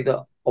type of money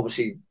that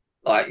obviously,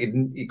 like,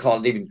 you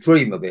can't even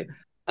dream of it.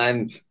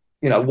 And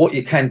what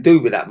you can do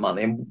with that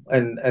money,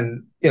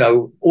 and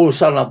all of a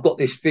sudden I've got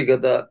this figure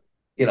that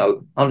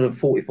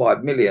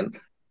 145 million,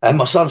 and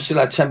my son still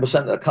had 10%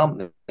 of the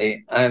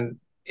company, and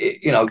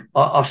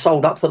I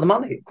sold up for the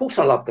money. Of course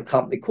I love the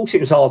company, of course it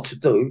was hard to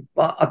do,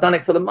 but I've done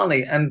it for the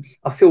money, and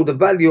I feel the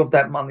value of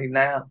that money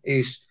now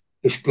is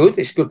good.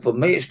 It's good for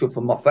me, it's good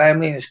for my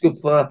family, and it's good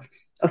for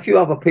a few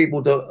other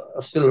people that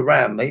are still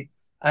around me,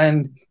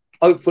 and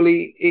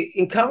hopefully it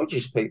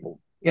encourages people,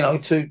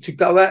 to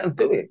go out and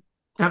do it.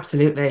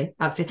 Absolutely.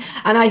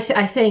 And I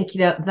think,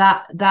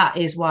 that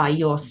is why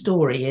your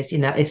story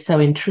is so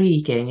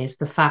intriguing, is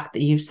the fact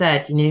that you've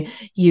said,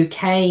 you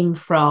came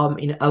from,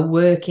 a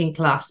working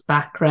class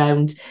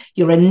background.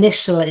 Your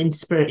initial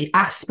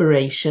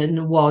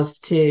aspiration was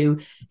to,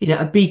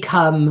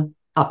 become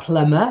a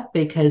plumber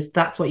because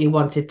that's what you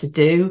wanted to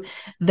do.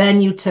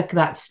 Then you took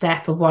that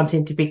step of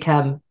wanting to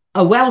become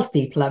a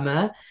wealthy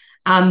plumber,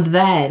 and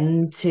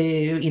then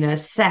to,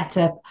 set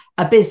up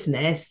a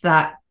business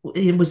that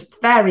it was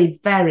very,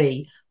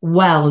 very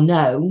well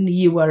known.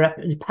 You were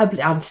a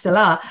public, and still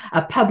are,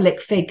 a public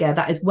figure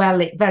that is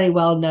very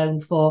well known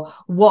for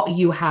what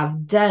you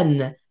have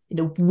done,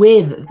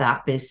 with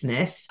that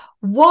business.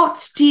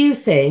 What do you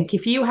think,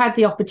 if you had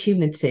the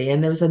opportunity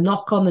and there was a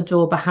knock on the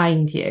door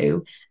behind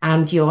you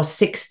and your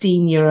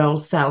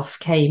 16-year-old self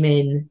came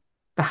in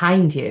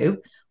behind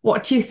you,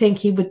 what do you think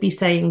he would be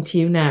saying to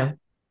you now?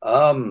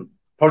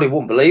 Probably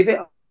wouldn't believe it,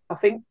 I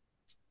think.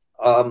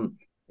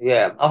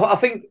 I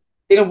think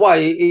in a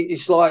way,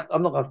 it's like,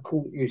 I'm not going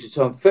to use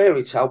the term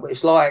fairy tale, but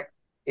it's like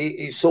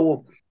it's sort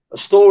of a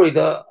story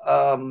that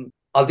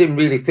I didn't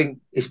really think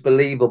is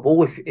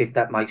believable, if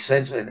that makes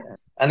sense.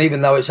 And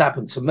even though it's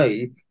happened to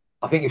me,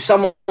 I think if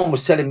someone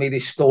was telling me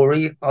this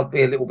story, I'd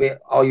be a little bit,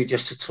 "Are you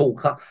just a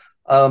talker?"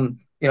 Because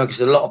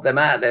there's a lot of them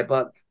out there.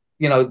 But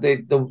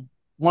the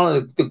one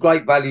of the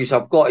great values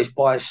I've got is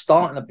by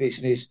starting a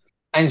business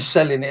and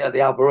selling it at the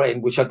other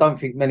end, which I don't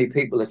think many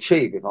people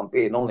achieve, if I'm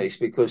being honest,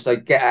 because they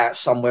get out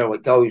somewhere where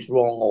it goes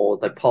wrong or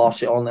they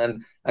pass it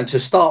on. And to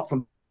start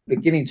from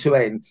beginning to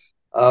end,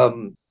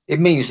 it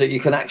means that you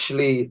can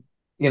actually,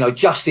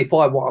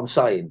 justify what I'm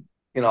saying.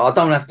 I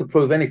don't have to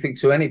prove anything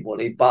to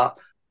anybody, but,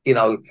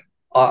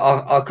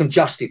 I can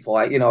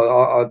justify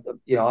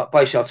it.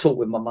 Basically I talk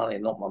with my money,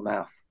 not my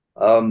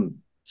mouth.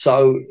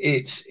 So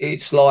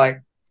it's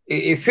like,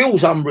 it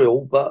feels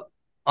unreal, but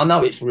I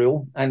know it's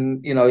real, and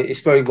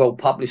it's very well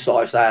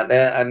publicised out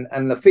there,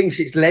 and the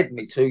things it's led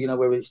me to,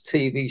 whether it's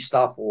TV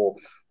stuff or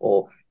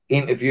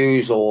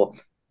interviews or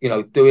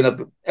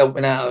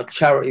helping out a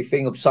charity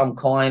thing of some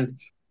kind.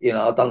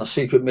 I've done a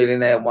Secret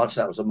Millionaire once,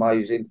 that was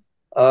amazing,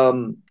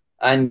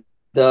 and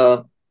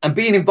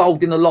being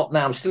involved in a lot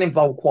now. I'm still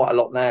involved quite a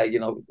lot now,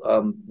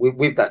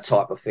 with that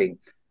type of thing,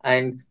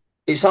 and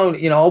it's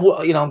only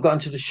I'm going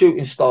to the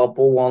Shooting Star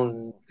Ball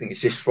on, I think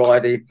it's this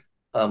Friday.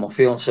 My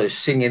fiance is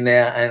singing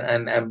there,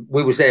 and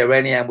we was there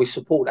anyhow, and we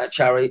support that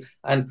charity.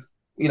 And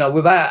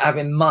without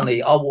having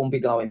money, I wouldn't be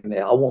going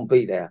there. I wouldn't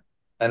be there.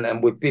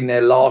 And we've been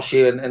there last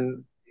year,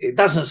 and it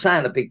doesn't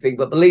sound a big thing,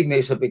 but believe me,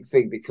 it's a big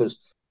thing because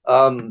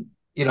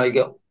you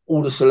get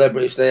all the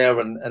celebrities there,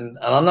 and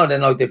I know they're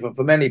no different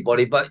from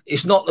anybody, but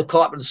it's not the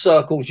type of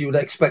circles you would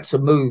expect to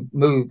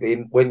move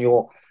in when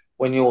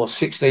you're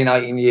 16,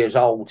 18 years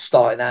old,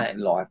 starting out in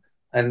life.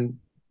 And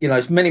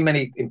it's many,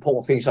 many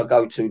important things I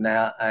go to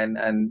now,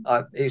 and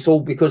it's all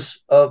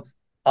because of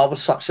I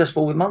was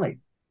successful with money.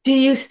 Do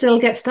you still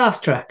get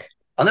starstruck?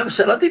 I never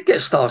said I did get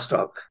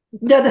starstruck.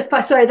 No, the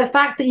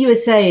fact that you were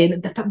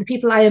saying the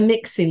people I am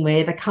mixing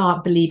with, I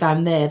can't believe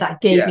I'm there.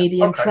 That gave me the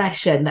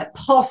impression that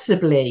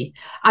possibly,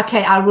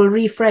 okay, I will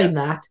reframe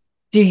that.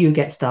 Do you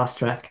get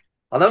starstruck?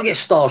 I don't get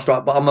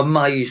starstruck, but I'm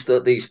amazed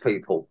at these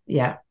people.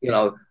 Yeah.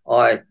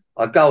 I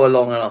go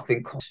along and I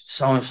think,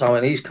 so-and-so,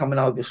 and he's coming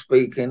over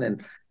speaking,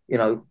 and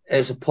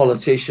as a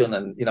politician,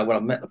 and when I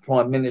met the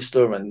Prime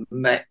Minister and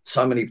met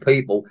so many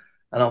people,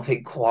 and I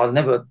think, I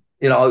never,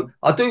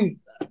 I do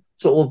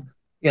sort of,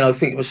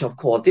 think to myself,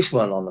 this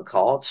weren't on the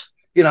cards,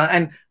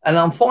 and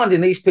I'm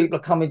finding these people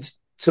are coming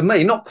to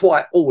me, not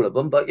quite all of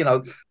them, but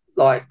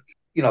like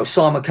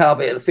Simon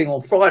Cowbell at the thing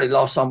on Friday.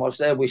 Last time I was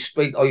there, we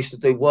speak. I used to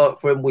do work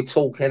for him. We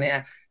talk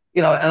anyhow,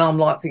 and I'm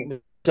like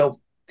thinking to myself,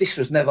 this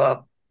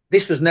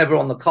was never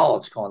on the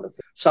cards, kind of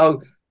thing.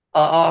 So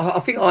I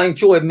think I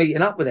enjoy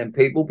meeting up with them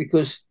people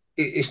because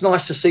it's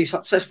nice to see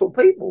successful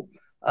people.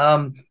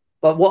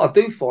 But what I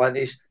do find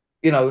is,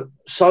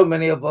 so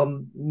many of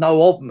them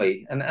know of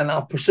me, and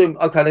I presume,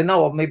 okay, they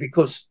know of me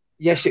because,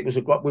 yes,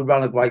 we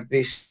run a great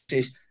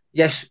business.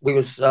 Yes, we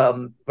was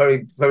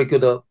very, very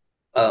good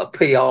at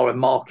PR and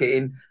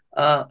marketing.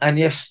 And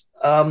yes,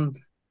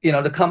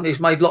 the company's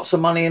made lots of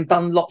money and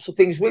done lots of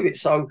things with it.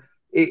 So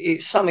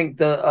it's something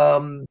that,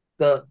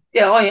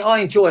 I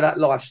enjoy that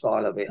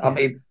lifestyle of it. Yeah. I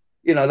mean,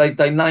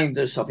 they named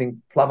us, I think,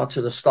 plumber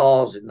to the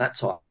stars and that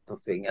type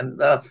of thing. And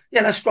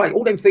that's great.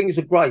 All them things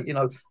are great.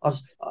 I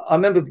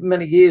remember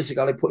many years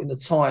ago they put in the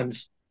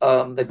Times.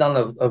 They'd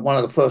done one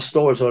of the first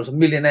stories. I was a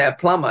millionaire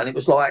plumber, and it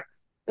was like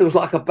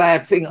a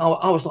bad thing.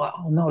 I was like,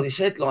 oh no, this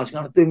headline's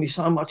going to do me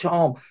so much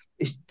harm.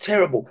 It's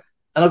terrible.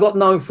 And I got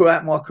known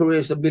throughout my career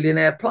as a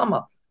millionaire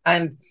plumber.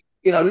 And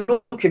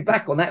looking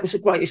back on that, it was the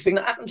greatest thing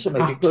that happened to me.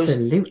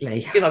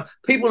 Absolutely. Because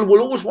people will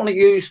always want to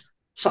use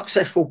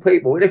successful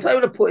people, and if they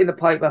were to put in the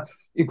paper,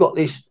 you've got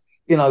this,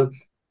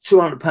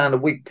 £200 a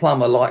week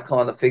plumber, like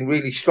kind of thing,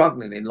 really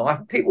struggling in life,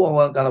 people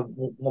weren't going to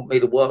want me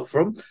to work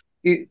for them.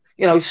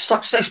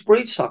 Success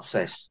breeds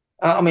success.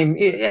 I mean,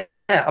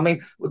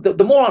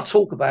 the more I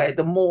talk about it,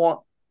 the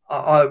more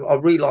I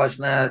realise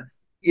now,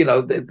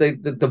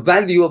 the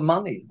value of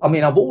money. I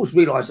mean, I've always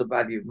realised the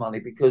value of money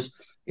because,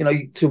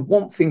 to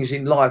want things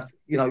in life,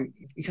 you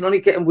can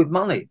only get them with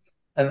money,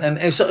 and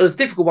it's a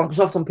difficult one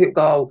because often people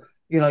go,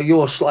 oh,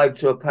 you're a slave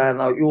to a pound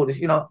note. You're this,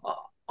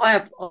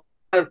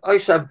 I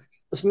used to have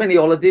as many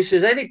holidays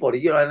as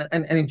anybody,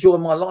 and enjoy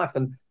my life.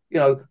 And,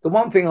 the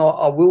one thing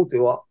I will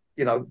do,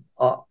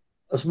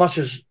 as much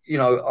as,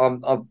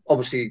 I'm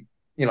obviously,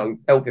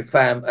 help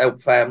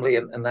family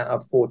and that. I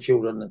have 4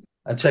 children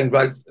and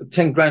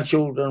 10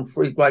 grandchildren,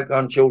 3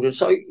 great-grandchildren.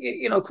 So,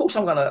 of course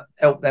I'm going to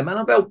help them. And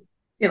I've helped,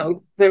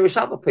 various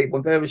other people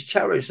and various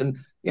charities. And,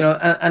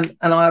 and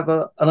I have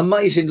an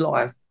amazing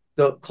life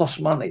that costs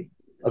money.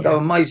 I go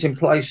amazing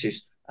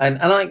places, and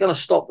I ain't going to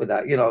stop with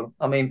that.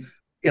 I mean,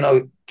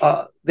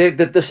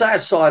 the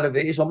sad side of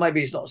it is, or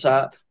maybe it's not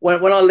sad,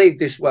 when I leave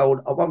this world,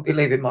 I won't be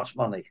leaving much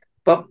money.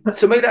 But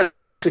to me, that's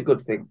a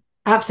good thing.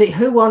 Absolutely.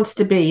 Who wants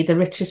to be the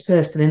richest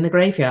person in the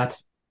graveyard?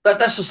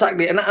 That's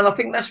exactly, and I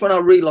think that's when I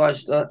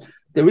realised that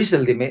there is a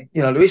limit.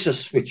 There is a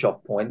switch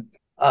off point.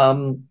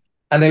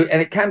 And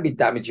it can be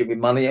damaging with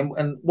money.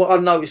 And what I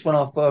noticed when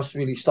I first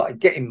really started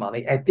getting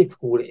money, how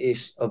difficult it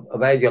is of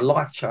how your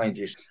life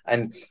changes.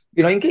 And,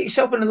 you can get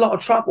yourself in a lot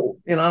of trouble,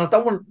 and I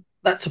don't want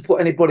that to put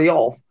anybody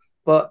off.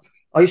 But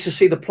I used to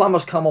see the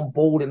plumbers come on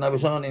board and they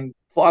was earning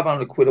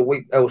 500 quid a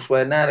week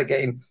elsewhere. Now they're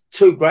getting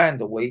 2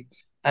 grand a week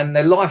and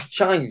their life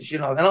changed,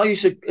 And I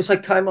used to, as they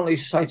came on, I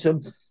used to say to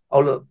them,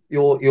 oh, look,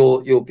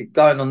 you'll be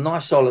going on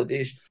nice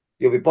holidays.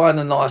 You'll be buying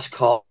a nice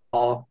car.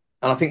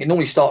 And I think it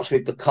normally starts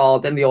with the car,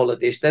 then the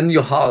holidays, then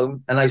you're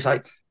home. And they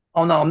say,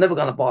 oh, no, I'm never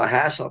going to buy a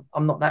house.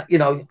 I'm not that,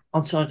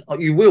 I'm saying, oh,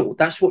 you will.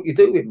 That's what you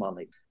do with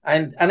money.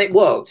 And it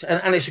works.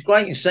 And it's a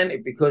great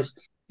incentive because,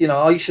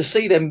 I used to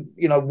see them,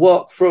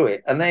 work through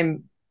it. And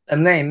then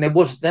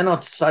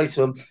I'd say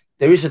to them,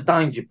 there is a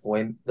danger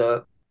point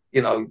that,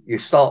 you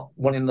start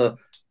wanting to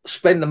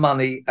spend the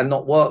money and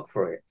not work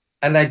for it.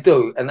 And they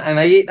do. And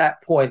they hit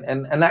that point,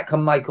 and that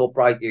can make or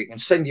break you. It can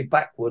send you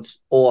backwards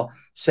or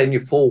send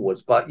you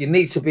forwards. But you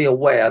need to be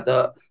aware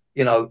that,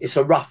 it's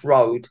a rough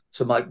road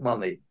to make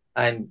money.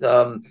 And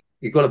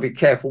you've got to be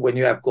careful when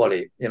you have got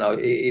it.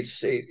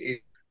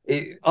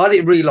 I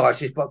didn't realise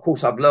this, but of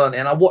course I've learned it.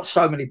 And I watch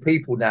so many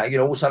people now,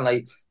 all of a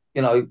sudden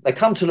they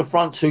come to the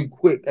front too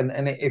quick.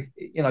 And if,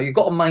 you've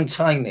got to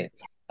maintain it.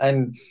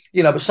 And,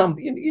 but some,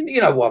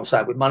 you know what I'm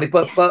saying with money.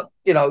 But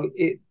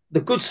the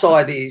good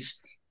side is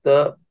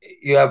that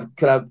you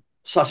can have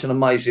such an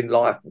amazing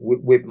life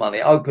with money.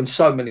 It opens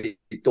so many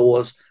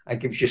doors and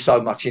gives you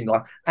so much in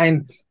life.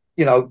 And,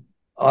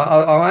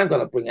 I am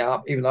going to bring it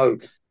up, even though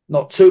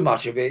not too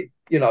much of it,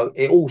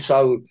 it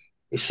also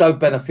is so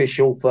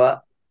beneficial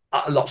for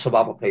lots of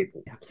other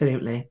people.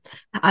 Absolutely.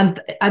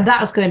 And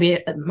that was going to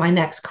be my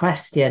next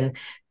question,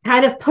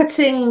 kind of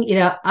putting,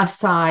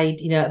 aside,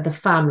 the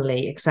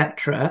family,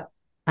 etc.,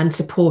 and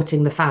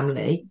supporting the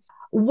family.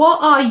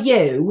 What are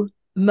you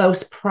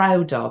most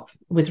proud of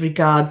with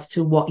regards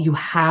to what you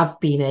have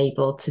been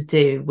able to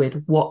do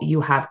with what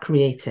you have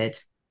created?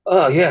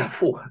 Yeah.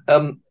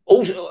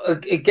 Also,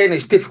 again,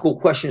 it's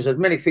difficult questions. There's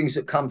many things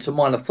that come to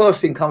mind. The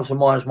first thing comes to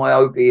mind is my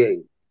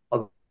OBE.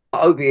 I've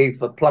got OBE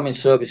for plumbing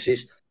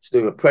services, to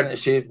do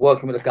apprentices,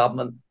 working with the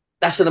government.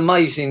 That's an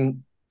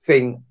amazing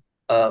thing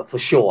for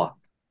sure.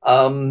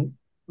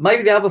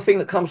 Maybe the other thing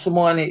that comes to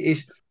mind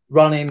is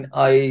running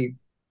a,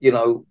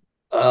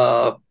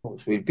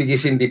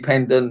 biggest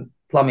independent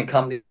plumbing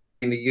company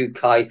in the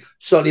UK,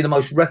 certainly the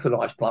most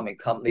recognised plumbing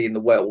company in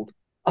the world.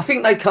 I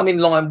think they come in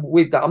line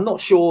with that. I'm not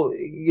sure,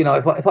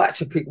 if I had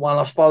to pick one,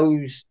 I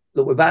suppose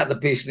that without the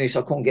business,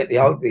 I couldn't get the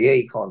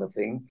OBE kind of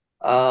thing.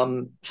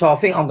 So I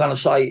think I'm going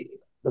to say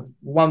the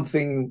one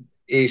thing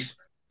is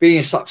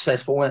being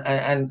successful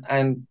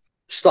and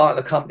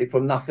starting a company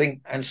from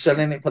nothing and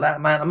selling it for that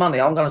amount of money.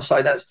 I'm going to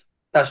say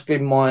that's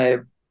been my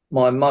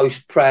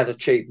most proud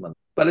achievement.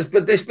 But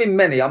there's been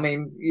many. I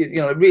mean,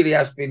 it really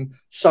has been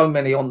so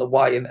many on the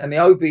way. And the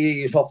OBE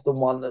is often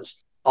one that's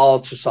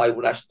hard to say,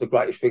 well, that's the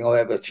greatest thing I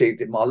ever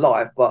achieved in my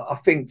life. But I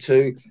think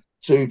to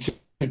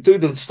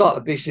start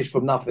the business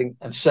from nothing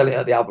and sell it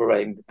at the other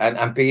end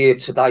and be here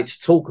today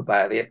to talk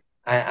about it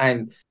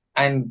and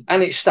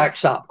it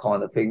stacks up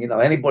kind of thing.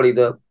 Anybody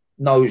that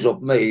knows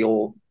of me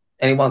or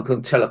anyone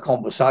can tell a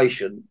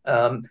conversation.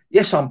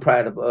 Yes, I'm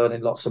proud of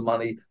earning lots of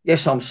money.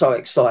 Yes, I'm so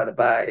excited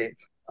about it.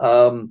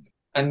 And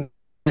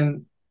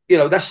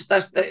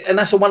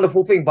that's a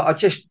wonderful thing. But I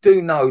just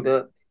do know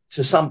that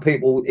to some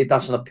people it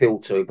doesn't appeal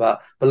to.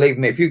 But believe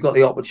me, if you've got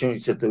the opportunity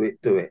to do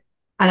it, do it.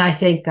 And I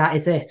think that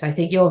is it. I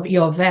think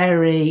you're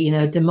very,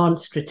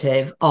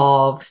 demonstrative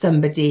of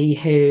somebody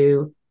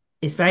who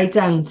is very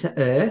down to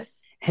earth,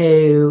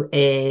 who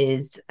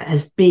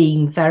has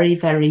been very,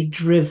 very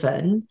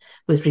driven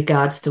with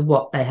regards to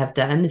what they have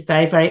done, is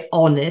very, very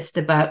honest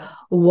about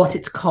what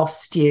it's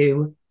cost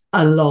you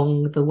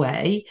along the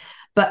way.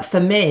 But for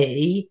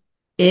me,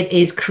 it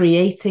is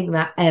creating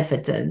that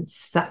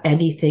evidence that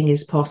anything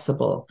is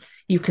possible.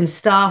 You can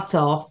start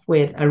off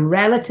with a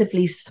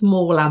relatively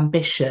small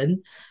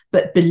ambition,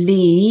 but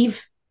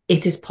believe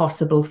it is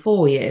possible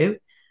for you,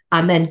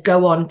 and then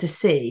go on to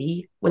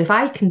see, well, if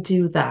I can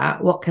do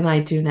that, what can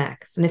I do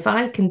next? And if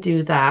I can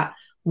do that,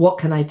 what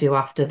can I do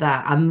after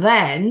that? And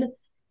then,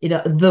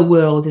 the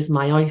world is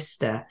my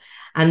oyster.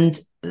 And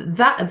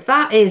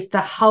that is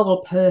the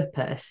whole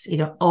purpose,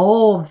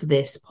 of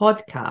this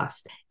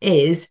podcast,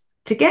 is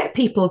to get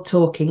people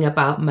talking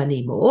about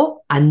money more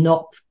and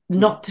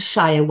not to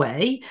shy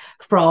away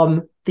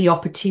from the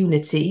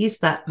opportunities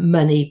that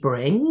money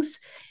brings.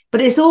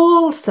 But it's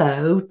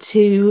also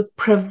to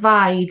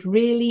provide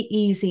really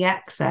easy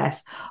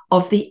access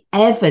of the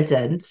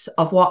evidence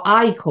of what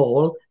I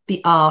call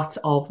the art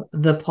of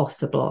the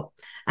possible.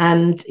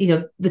 And,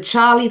 the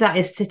Charlie that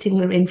is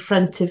sitting in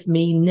front of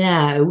me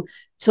now,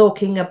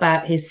 talking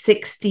about his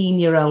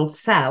 16-year-old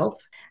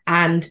self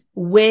and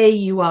where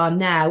you are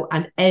now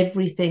and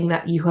everything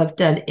that you have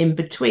done in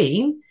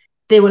between,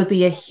 there will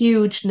be a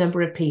huge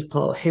number of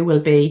people who will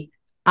be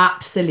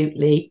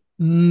absolutely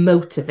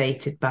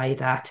motivated by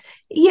that.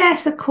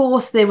 Yes, of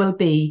course, there will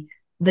be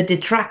the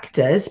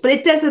detractors, but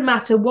it doesn't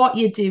matter what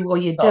you do or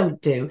you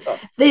don't do. No.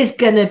 There's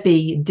going to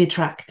be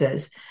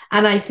detractors.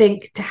 And I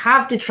think to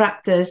have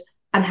detractors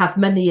and have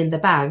money in the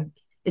bank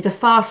is a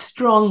far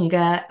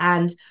stronger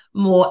and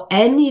more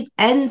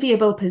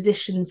enviable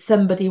position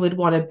somebody would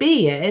want to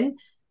be in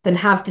than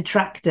have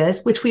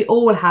detractors, which we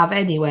all have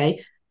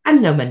anyway,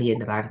 and no money in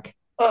the bank.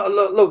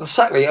 Look,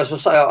 exactly. As I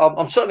say,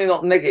 I'm certainly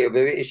not negative of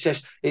it. It's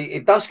just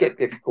it does get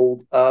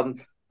difficult.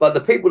 But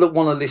the people that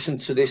want to listen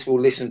to this will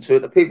listen to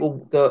it. The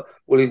people that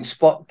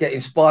will get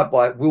inspired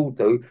by it will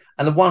do,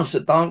 and the ones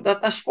that don't,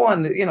 that's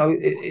fine. You know,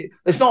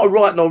 there's not a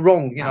right nor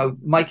wrong. You know,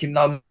 making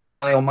no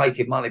money or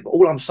making money. But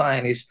all I'm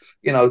saying is,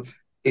 you know,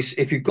 is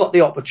if you've got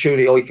the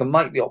opportunity or you can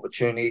make the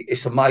opportunity,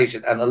 it's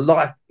amazing, and the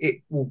life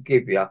it will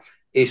give you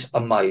is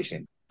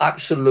amazing.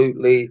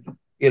 Absolutely,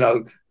 you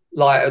know.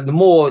 Like the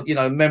more, you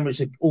know,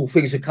 memories of all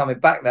things are coming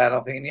back now. And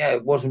I'm thinking, yeah,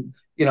 it wasn't,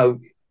 you know,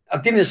 I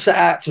didn't set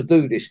out to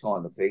do this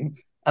kind of thing.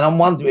 And I'm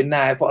wondering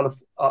now if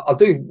I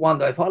do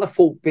wonder if I'd have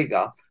thought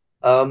bigger,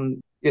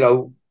 you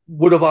know,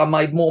 would have I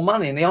made more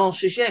money? And the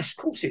answer is yes, of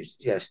course it's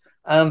yes.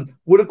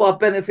 Would have I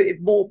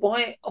benefited more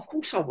by it? Of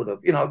course I would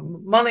have. You know,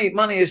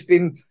 money has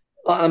been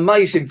like an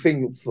amazing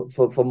thing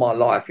for my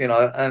life, you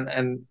know,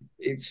 and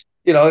it's,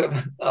 you know,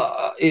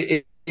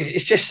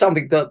 it's just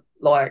something that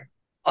like,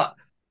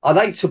 I'd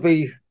hate to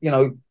be, you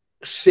know,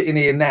 sitting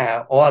here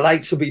now, or I'd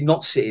hate to be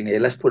not sitting here.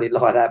 Let's put it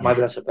like that.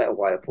 Maybe that's a better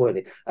way of putting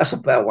it. That's a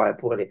better way of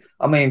putting it.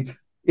 I mean,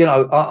 you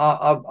know,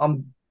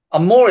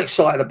 I'm more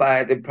excited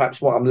about it than perhaps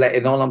what I'm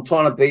letting on. I'm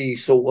trying to be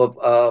sort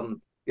of,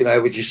 you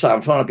know, would you say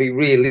I'm trying to be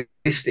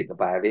realistic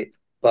about it?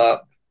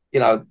 But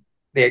you know,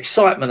 the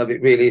excitement of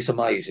it really is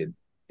amazing.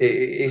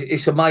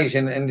 It's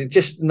amazing, and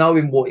just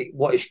knowing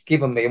what it's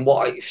given me and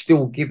what it's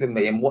still giving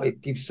me and what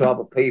it gives to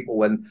other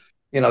people, and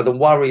you know, the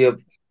worry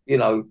of, you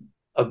know,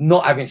 of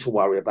not having to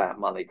worry about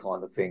money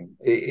kind of thing.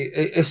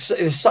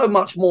 It's so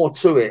much more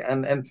to it.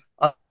 And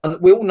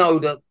we all know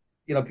that,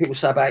 you know, people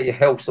say about your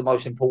health's the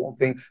most important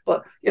thing,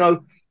 but, you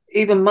know,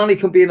 even money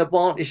can be an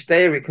advantage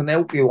there. It can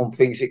help you on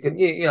things. It can,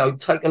 you know,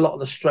 take a lot of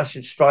the stress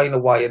and strain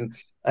away.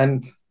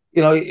 And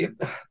you know,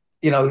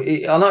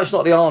 I know it's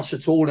not the answer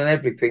to all and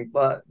everything,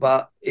 but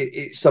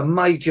it's a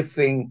major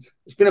thing.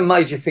 It's been a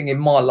major thing in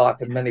my life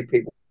and many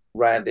people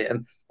around it.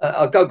 And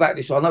I'll go back to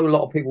this. I know a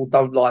lot of people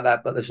don't like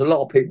that, but there's a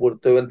lot of people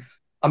that do. And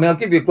I mean, I'll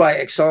give you a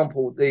great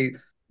example.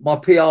 My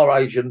PR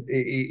agent,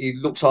 he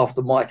looks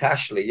after Mike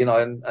Ashley, you know,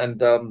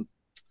 and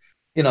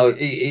you know,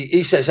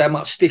 he says how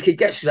much stick he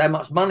gets, how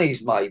much money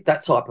he's made,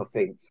 that type of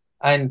thing.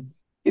 And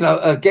you know,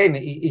 again,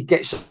 he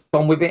gets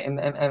on with it and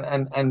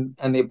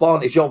the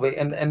advantage of it,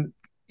 and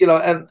you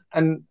know,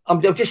 and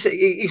I'm just,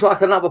 he's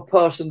like another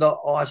person that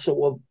I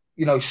sort of,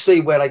 you know, see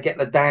where they get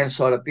the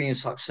downside of being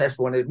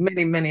successful, and there's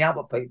many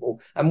other people.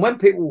 And when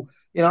people,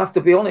 you know, I have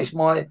to be honest,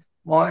 my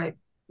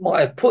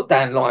put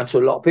down line to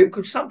a lot of people,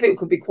 because some people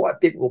can be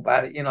quite difficult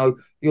about it. You know,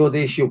 you're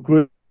this, you're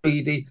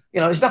greedy. You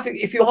know, there's nothing,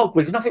 if you are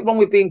greedy, there's nothing wrong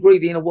with being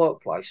greedy in a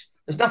workplace.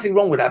 There's nothing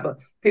wrong with that. But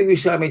people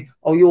say to me,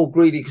 oh, you're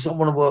greedy because I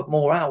want to work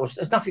more hours.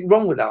 There's nothing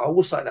wrong with that. I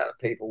will say that to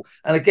people.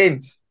 And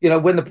again, you know,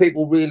 when the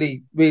people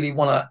really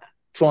want to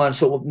try and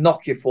sort of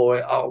knock you for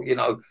it, oh, you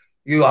know,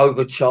 you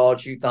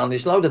overcharge, you've done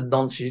this load of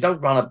nonsense. You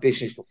don't run a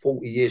business for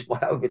 40 years by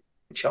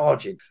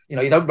overcharging. You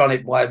know, you don't run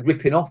it by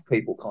ripping off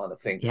people kind of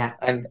thing. Yeah.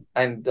 And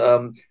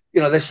you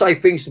know, they say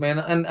things to me,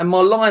 and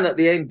my line at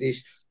the end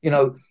is, you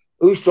know,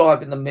 who's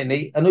driving the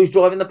Mini and who's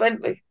driving the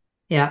Bentley?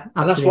 Yeah,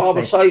 absolutely. And that's what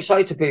I would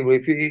say to people.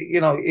 If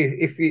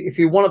if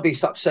you want to be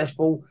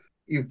successful,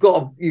 you've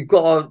got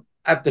to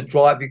have the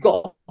drive. You've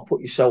got to put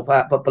yourself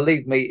out. But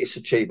believe me, it's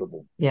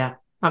achievable. Yeah,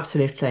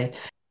 absolutely.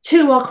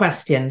 Two more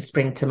questions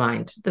spring to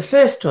mind. The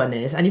first one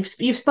is, and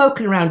you've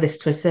spoken around this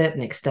to a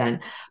certain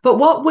extent, but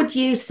what would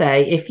you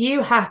say if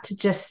you had to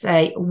just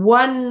say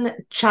one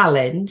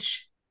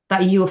challenge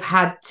that you have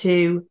had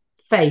to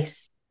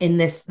face in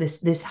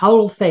this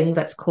whole thing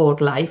that's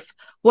called life?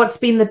 What's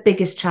been the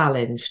biggest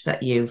challenge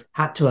that you've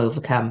had to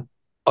overcome?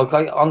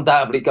 Okay,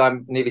 undoubtedly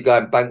nearly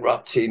going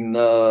bankrupt in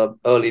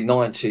early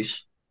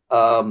 90s.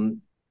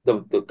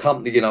 The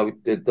company, you know,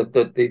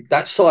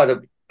 that side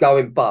of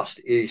going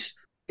bust is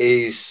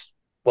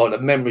well, the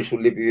memories will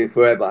live with you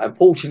forever.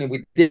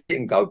 Unfortunately, we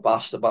didn't go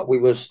bust, but we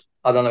was,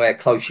 I don't know how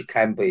close you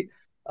can be.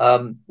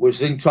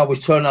 Was in trouble,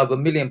 was turning over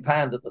 £1 million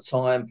at the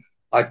time.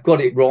 I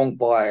got it wrong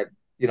by,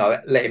 you know,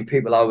 letting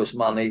people owe us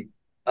money.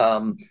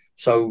 And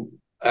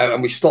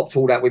we stopped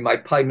all that. We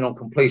made payment on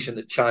completion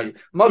that changed.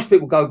 Most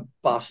people go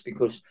bust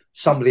because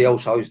somebody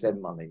else owes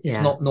them money. Yeah.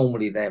 It's not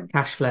normally them.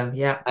 Cash flow,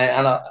 yeah.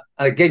 And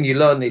again, you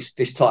learn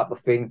this type of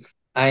thing.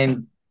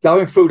 And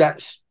going through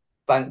that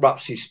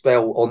bankruptcy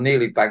spell or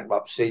nearly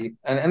bankruptcy,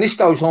 and this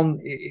goes on,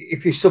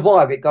 if you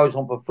survive, it goes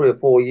on for 3 or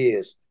 4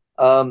 years.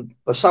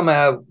 But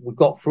somehow we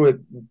got through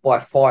it by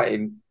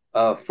fighting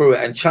through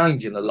it and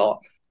changing a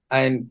lot.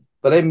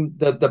 But then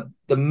the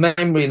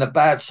memory and the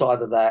bad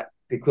side of that,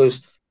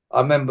 because I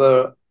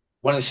remember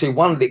when I see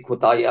one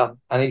liquidator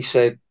and he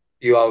said,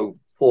 you owe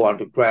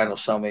 400 grand or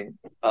something.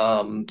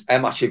 How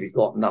much have you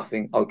got?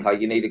 Nothing. Okay,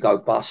 you need to go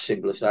bust.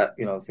 Simple as that.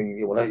 You know,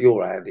 thinking, well,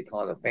 you're handy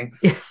kind of thing.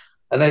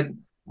 And then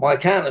my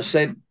accountant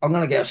said, I'm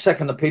going to get a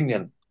second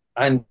opinion.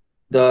 And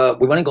we've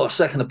only got a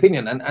second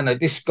opinion. And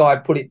this guy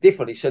put it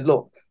different. He said,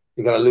 look,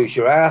 you're going to lose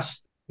your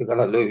house. You're going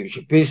to lose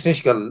your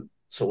business. You're going to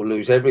sort of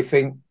lose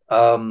everything.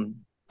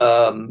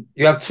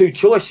 You have two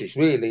choices,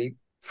 really.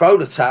 Throw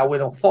the towel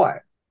in or fight.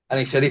 And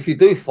he said, if you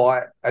do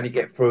fight and you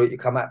get through it, you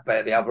come out better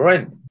at the other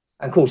end.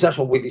 And of course, that's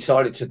what we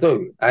decided to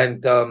do.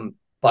 And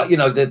but you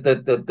know,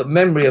 the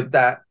memory of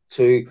that,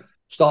 to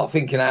start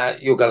thinking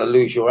out you're going to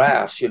lose your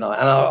house, you know.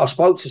 And I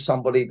spoke to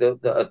somebody that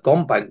had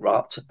gone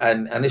bankrupt,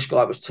 and this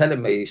guy was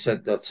telling me, he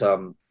said that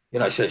you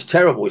know, he said it's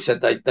terrible. He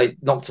said they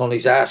knocked on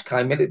his house,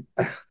 came in.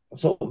 I'm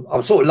sort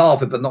of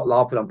laughing, but not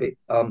laughing a bit.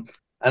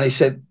 And he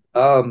said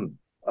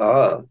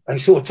he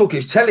sort of took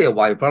his telly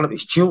away in front of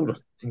his children,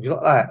 things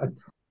like that.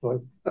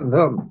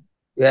 And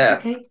yeah,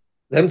 okay.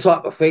 Them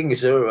type of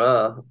things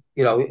are,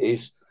 you know,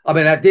 is, I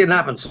mean, that didn't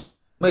happen to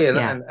me.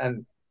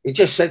 And he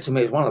just said to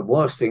me, it's one of the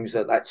worst things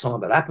at that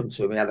time that happened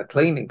to me. I had a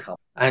cleaning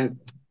company. And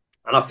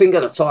I think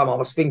at the time I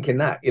was thinking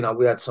that, you know,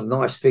 we had some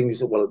nice things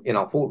that, well, you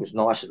know, I thought it was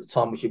nice at the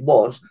time, which it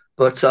was.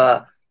 But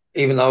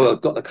even though I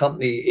got the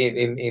company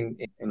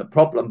in a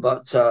problem,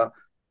 but,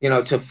 you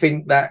know, to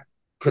think that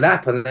could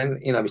happen, then,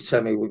 you know, he was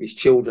telling me with his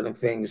children and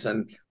things.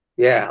 And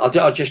yeah,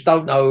 I just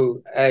don't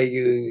know how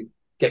you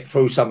get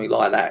through something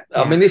like that.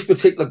 Yeah. I mean, this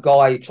particular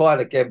guy, he tried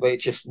again, but it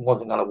just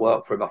wasn't going to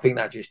work for him. I think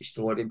that just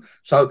destroyed him.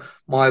 So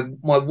my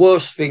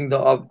worst thing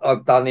that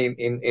I've done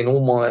in all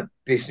my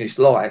business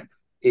life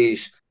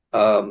is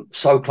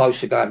so close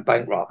to going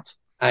bankrupt.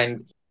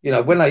 And you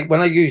know, when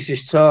I use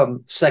this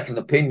term second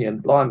opinion,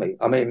 blimey,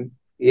 I mean,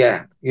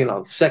 yeah, you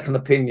know, second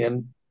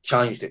opinion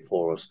changed it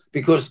for us.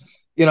 Because,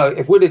 you know,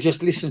 if we'd have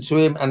just listened to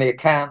him and the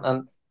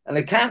accountant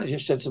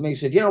just said to me, he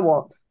said, you know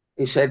what?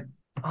 He said,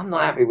 I'm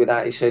not happy with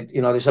that. He said,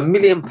 you know, there's £1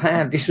 million.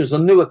 This was a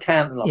new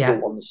accountant I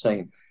brought on the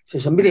scene. He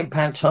says, £1 million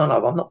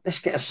turnover. Let's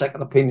get a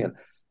second opinion.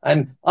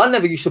 And I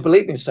never used to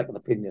believe in second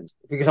opinions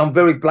because I'm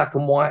very black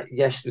and white.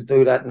 Yes, we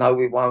do that. No,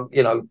 we won't,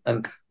 you know,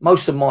 and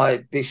most of my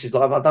business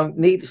life, I don't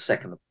need a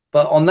second.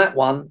 But on that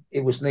one,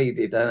 it was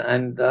needed.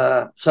 And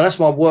so that's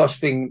my worst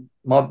thing.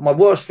 My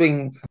worst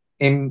thing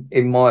in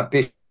my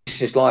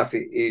business life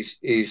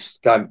is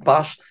going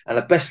bust. And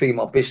the best thing in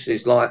my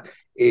business life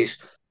is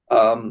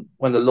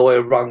when the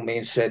lawyer rang me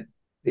and said,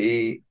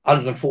 the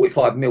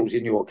 145 mils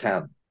in your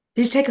account.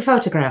 Did you take a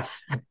photograph?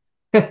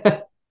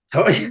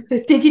 Sorry?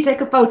 Did you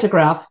take a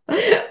photograph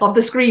of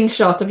the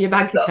screenshot of your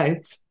bank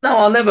account? No,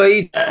 I never.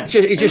 He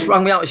just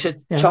rang me up. He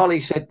said, Charlie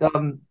said,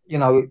 you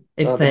know,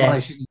 it's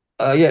there.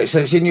 So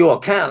it's in your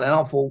account. And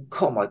I thought,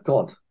 oh my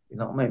God, you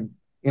know what I mean?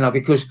 You know,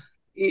 because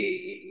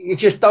you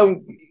just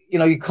don't, you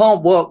know, you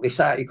can't work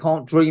this out. You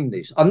can't dream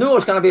this. I knew I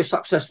was going to be a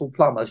successful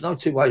plumber. There's no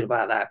two ways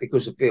about that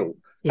because of Bill.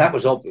 Yeah. That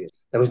was obvious.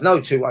 There was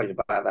no two ways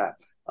about that.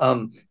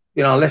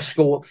 You know, I left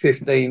school at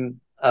 15.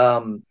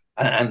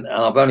 And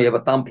I've only ever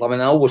done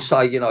plumbing. I always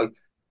say, you know,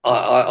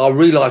 I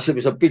realised it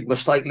was a big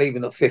mistake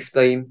leaving at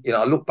 15. You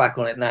know, I look back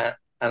on it now,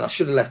 and I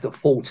should have left at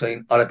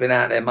 14. I'd have been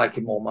out there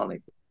making more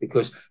money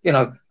because, you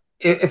know,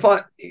 if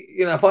I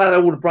had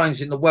all the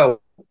brains in the world,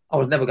 I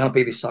was never going to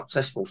be this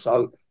successful.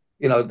 So,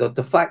 you know,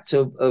 the fact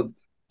of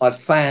I'd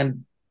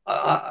found,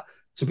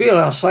 to be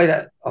honest,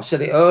 I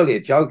said it earlier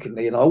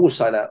jokingly, and I always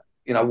say that,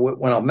 you know,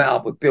 when I met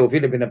up with Bill, if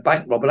he'd have been a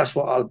bank robber, that's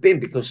what I'd have been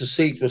because the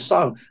seeds were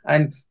sown.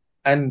 And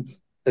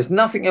there's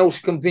nothing else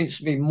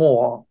convinced me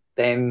more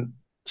than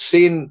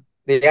seeing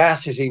the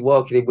houses he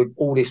working in with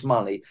all this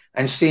money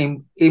and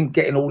seeing him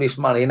getting all this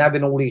money and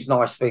having all these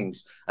nice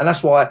things. And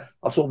that's why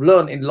I've sort of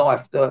learned in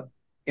life that,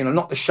 you know,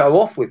 not to show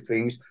off with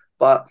things,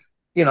 but,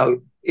 you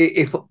know,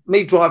 if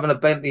me driving a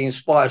Bentley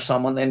inspires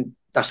someone, then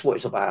that's what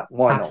it's about.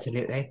 Why not?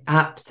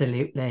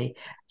 Absolutely.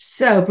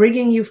 So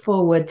bringing you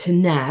forward to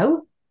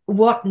now,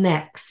 what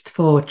next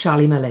for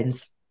Charlie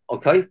Mullins?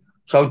 Okay.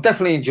 So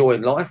definitely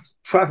enjoying life,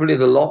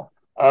 traveling a lot.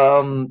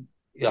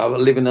 You know, I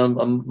live in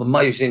an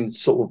amazing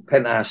sort of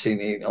penthouse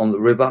on the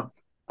river.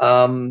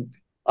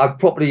 I've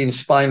property in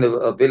Spain,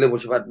 a villa,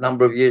 which I've had a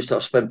number of years that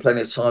I've spent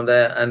plenty of time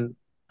there. And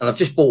I've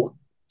just bought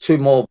 2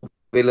 more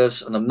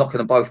villas and I'm knocking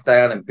them both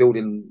down and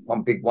building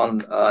one big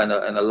one in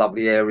a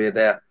lovely area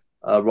there,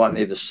 right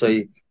near the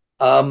sea.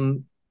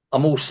 I'm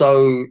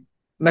also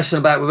messing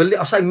about with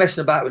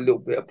a little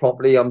bit of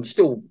property. I'm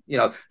still, you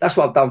know, that's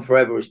what I've done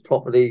forever is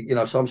property, you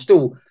know, so I'm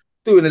still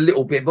doing a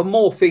little bit, but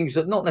more things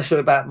that not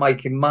necessarily about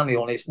making money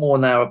on it. It's more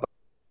now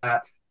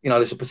about, you know,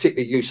 there's a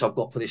particular use I've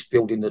got for this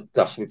building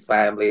that's with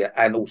family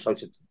and also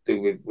to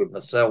do with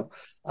myself.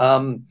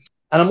 And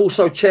I'm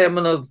also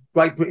chairman of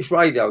Great British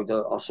Radio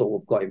that I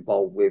sort of got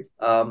involved with.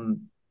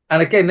 And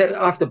again,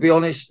 I have to be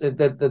honest,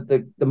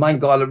 the main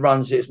guy that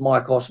runs it is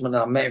Mike Osman.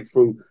 I met him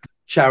through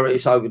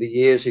charities over the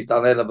years. He's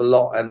done a hell of a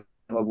lot and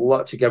we've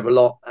worked together a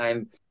lot.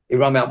 And he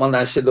rang me up one day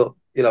and said, look,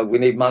 you know, we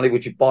need money.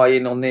 Would you buy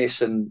in on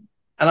this? And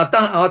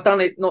I've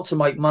done it not to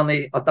make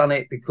money. I've done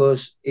it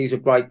because he's a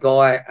great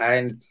guy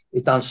and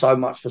he's done so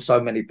much for so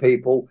many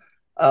people.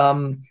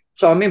 So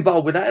I'm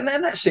involved with that, and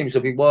then that seems to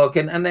be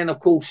working. And then, of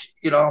course,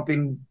 you know, I've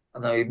been, I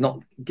know, not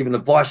giving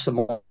advice to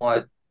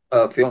my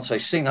fiance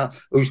singer,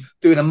 who's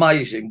doing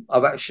amazing.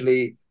 I'm trying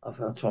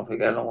to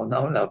figure out how long.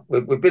 No.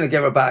 We've been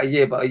together about a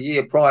year, but a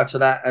year prior to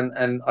that,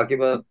 and I give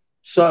her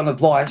certain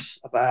advice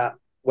about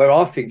where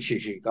I think she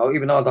should go,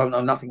 even though I don't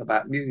know nothing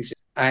about music.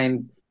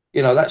 And,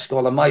 that's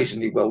gone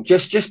amazingly well.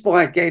 Just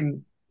by,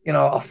 again,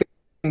 I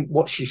think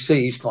what she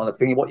sees kind of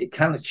thing, what you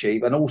can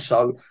achieve, and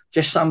also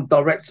just some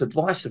direct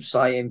advice of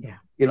saying,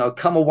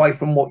 come away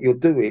from what you're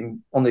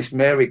doing on this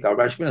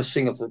merry-go-round. She's been a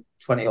singer for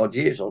 20 odd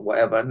years or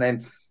whatever.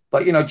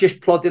 But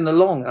just plodding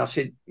along. And I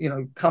said,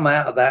 come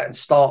out of that and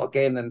start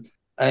again.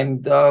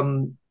 And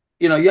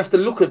you have to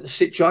look at the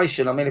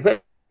situation. I mean,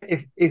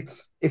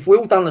 if we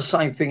all done the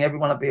same thing,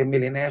 everyone would be a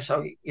millionaire.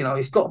 So,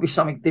 it's got to be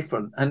something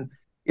different. And,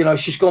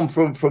 she's gone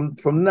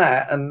from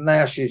that, and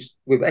now she's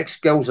with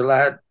Ex-Girls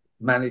Aloud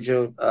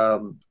manager,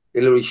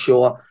 Hilary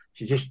Shaw.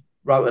 She just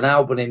wrote an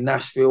album in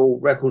Nashville,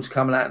 records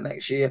coming out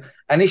next year.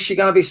 And is she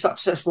going to be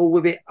successful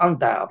with it?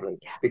 Undoubtedly,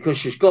 because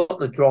she's got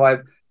the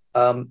drive,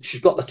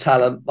 she's got the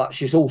talent, but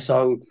she's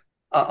also,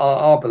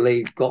 I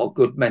believe, got a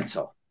good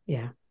mentor.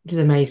 Yeah, which is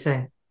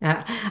amazing.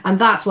 And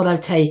that's what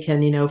I've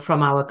taken,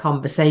 from our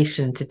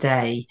conversation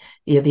today,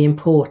 the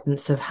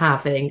importance of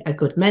having a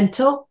good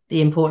mentor,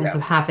 the importance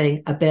of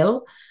having a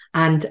bill,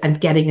 and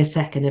getting a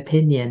second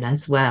opinion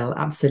as well.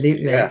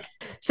 Absolutely. Yeah.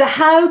 So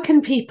how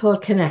can people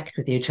connect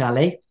with you,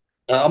 Charlie?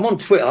 I'm on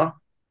Twitter.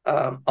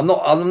 I'm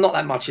not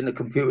that much in the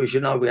computer, as you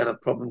know. We had a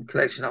problem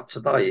connecting up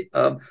today.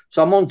 So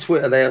I'm on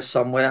Twitter there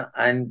somewhere,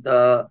 and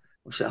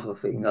what's the other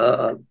thing?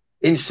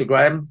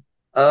 Instagram.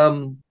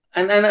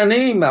 And an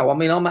email. I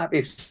mean, I'm happy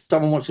if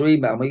someone wants to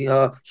email me.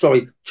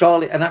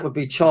 Charlie, and that would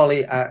be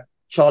Charlie at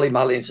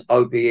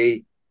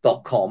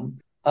charliemullinsobe.com.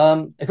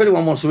 If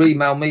anyone wants to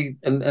email me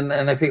and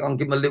they think I can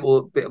give them a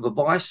little bit of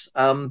advice,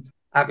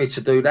 happy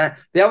to do that.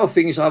 The other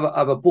thing is I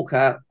have a book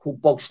out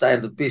called Bog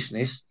Standard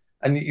Business,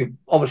 and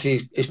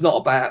obviously it's not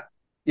about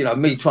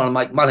me trying to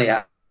make money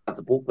out of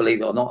the book, believe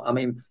it or not. I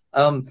mean,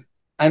 and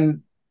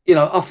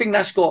I think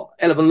that's got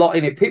a hell of a lot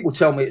in it. People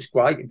tell me it's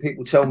great, and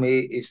people tell me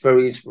it's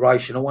very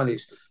inspirational, and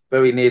it's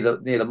very near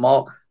the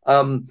mark.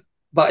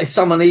 But if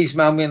someone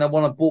emails me and they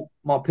want a book,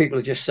 my people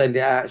will just send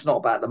it out. It's not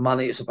about the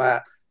money. It's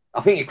about,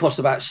 I think it costs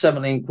about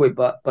 17 quid,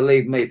 but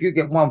believe me, if you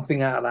get one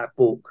thing out of that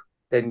book,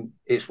 then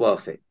it's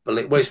worth it.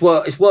 It's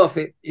worth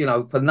it,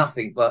 for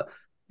nothing. But,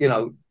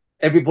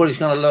 everybody's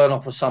going to learn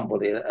off of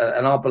somebody.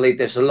 And I believe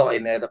there's a lot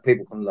in there that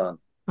people can learn.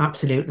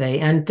 Absolutely.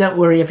 And don't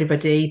worry,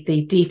 everybody,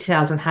 the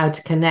details on how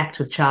to connect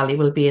with Charlie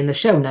will be in the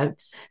show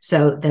notes,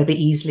 so they'll be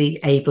easily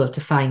able to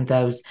find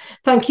those.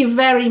 Thank you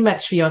very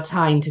much for your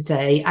time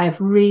today.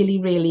 I've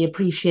really, really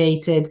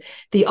appreciated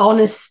the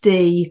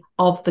honesty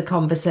of the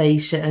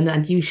conversation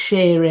and you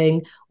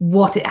sharing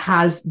what it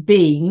has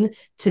been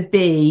to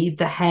be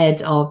the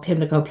head of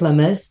Pimlico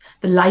Plumbers,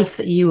 the life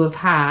that you have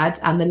had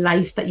and the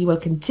life that you will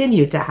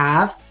continue to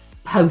have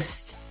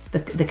post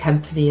the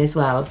company as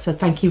well. So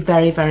thank you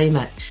very, very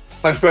much.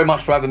 Thanks very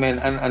much for having me, and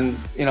I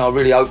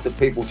really hope that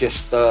people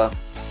just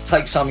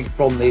take something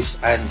from this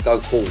and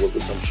go forward,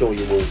 which I'm sure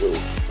you will.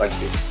 Thank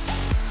you.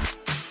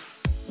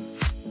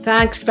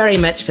 Thanks very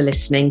much for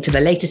listening to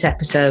the latest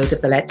episode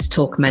of the Let's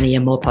Talk Money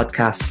and More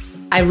podcast.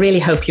 I really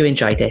hope you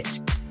enjoyed it.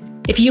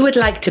 If you would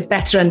like to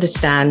better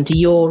understand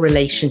your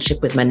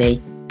relationship with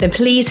money, then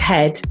please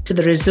head to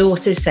the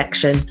resources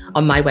section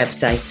on my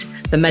website,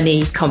 the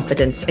Money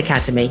Confidence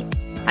Academy,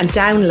 and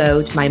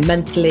download my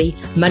monthly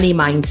money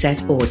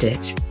mindset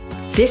audit.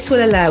 This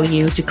will allow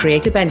you to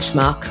create a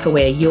benchmark for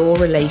where your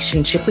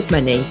relationship with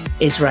money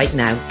is right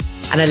now,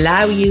 and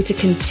allow you to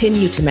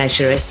continue to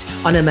measure it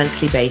on a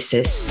monthly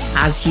basis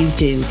as you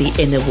do the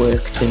inner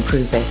work to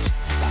improve it.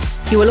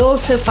 You will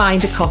also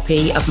find a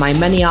copy of my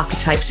Money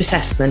Archetypes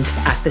assessment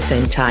at the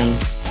same time,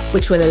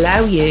 which will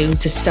allow you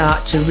to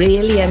start to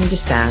really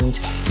understand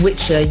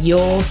which are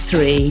your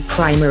 3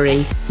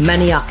 primary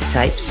money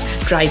archetypes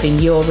driving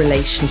your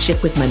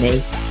relationship with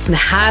money, and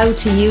how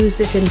to use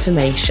this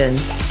information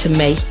to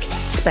make,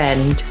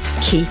 spend,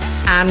 keep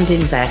and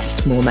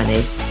invest more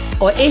money.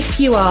 Or if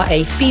you are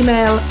a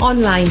female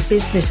online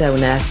business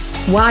owner,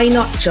 why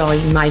not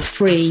join my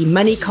free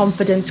Money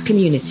Confidence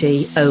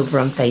community over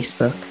on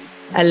Facebook?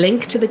 A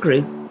link to the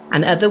group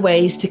and other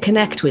ways to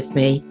connect with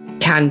me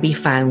can be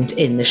found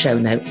in the show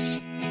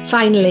notes.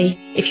 Finally,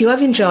 if you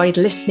have enjoyed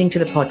listening to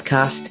the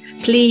podcast,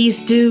 please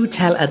do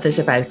tell others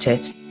about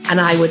it. And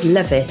I would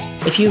love it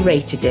if you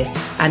rated it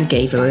and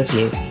gave a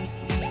review.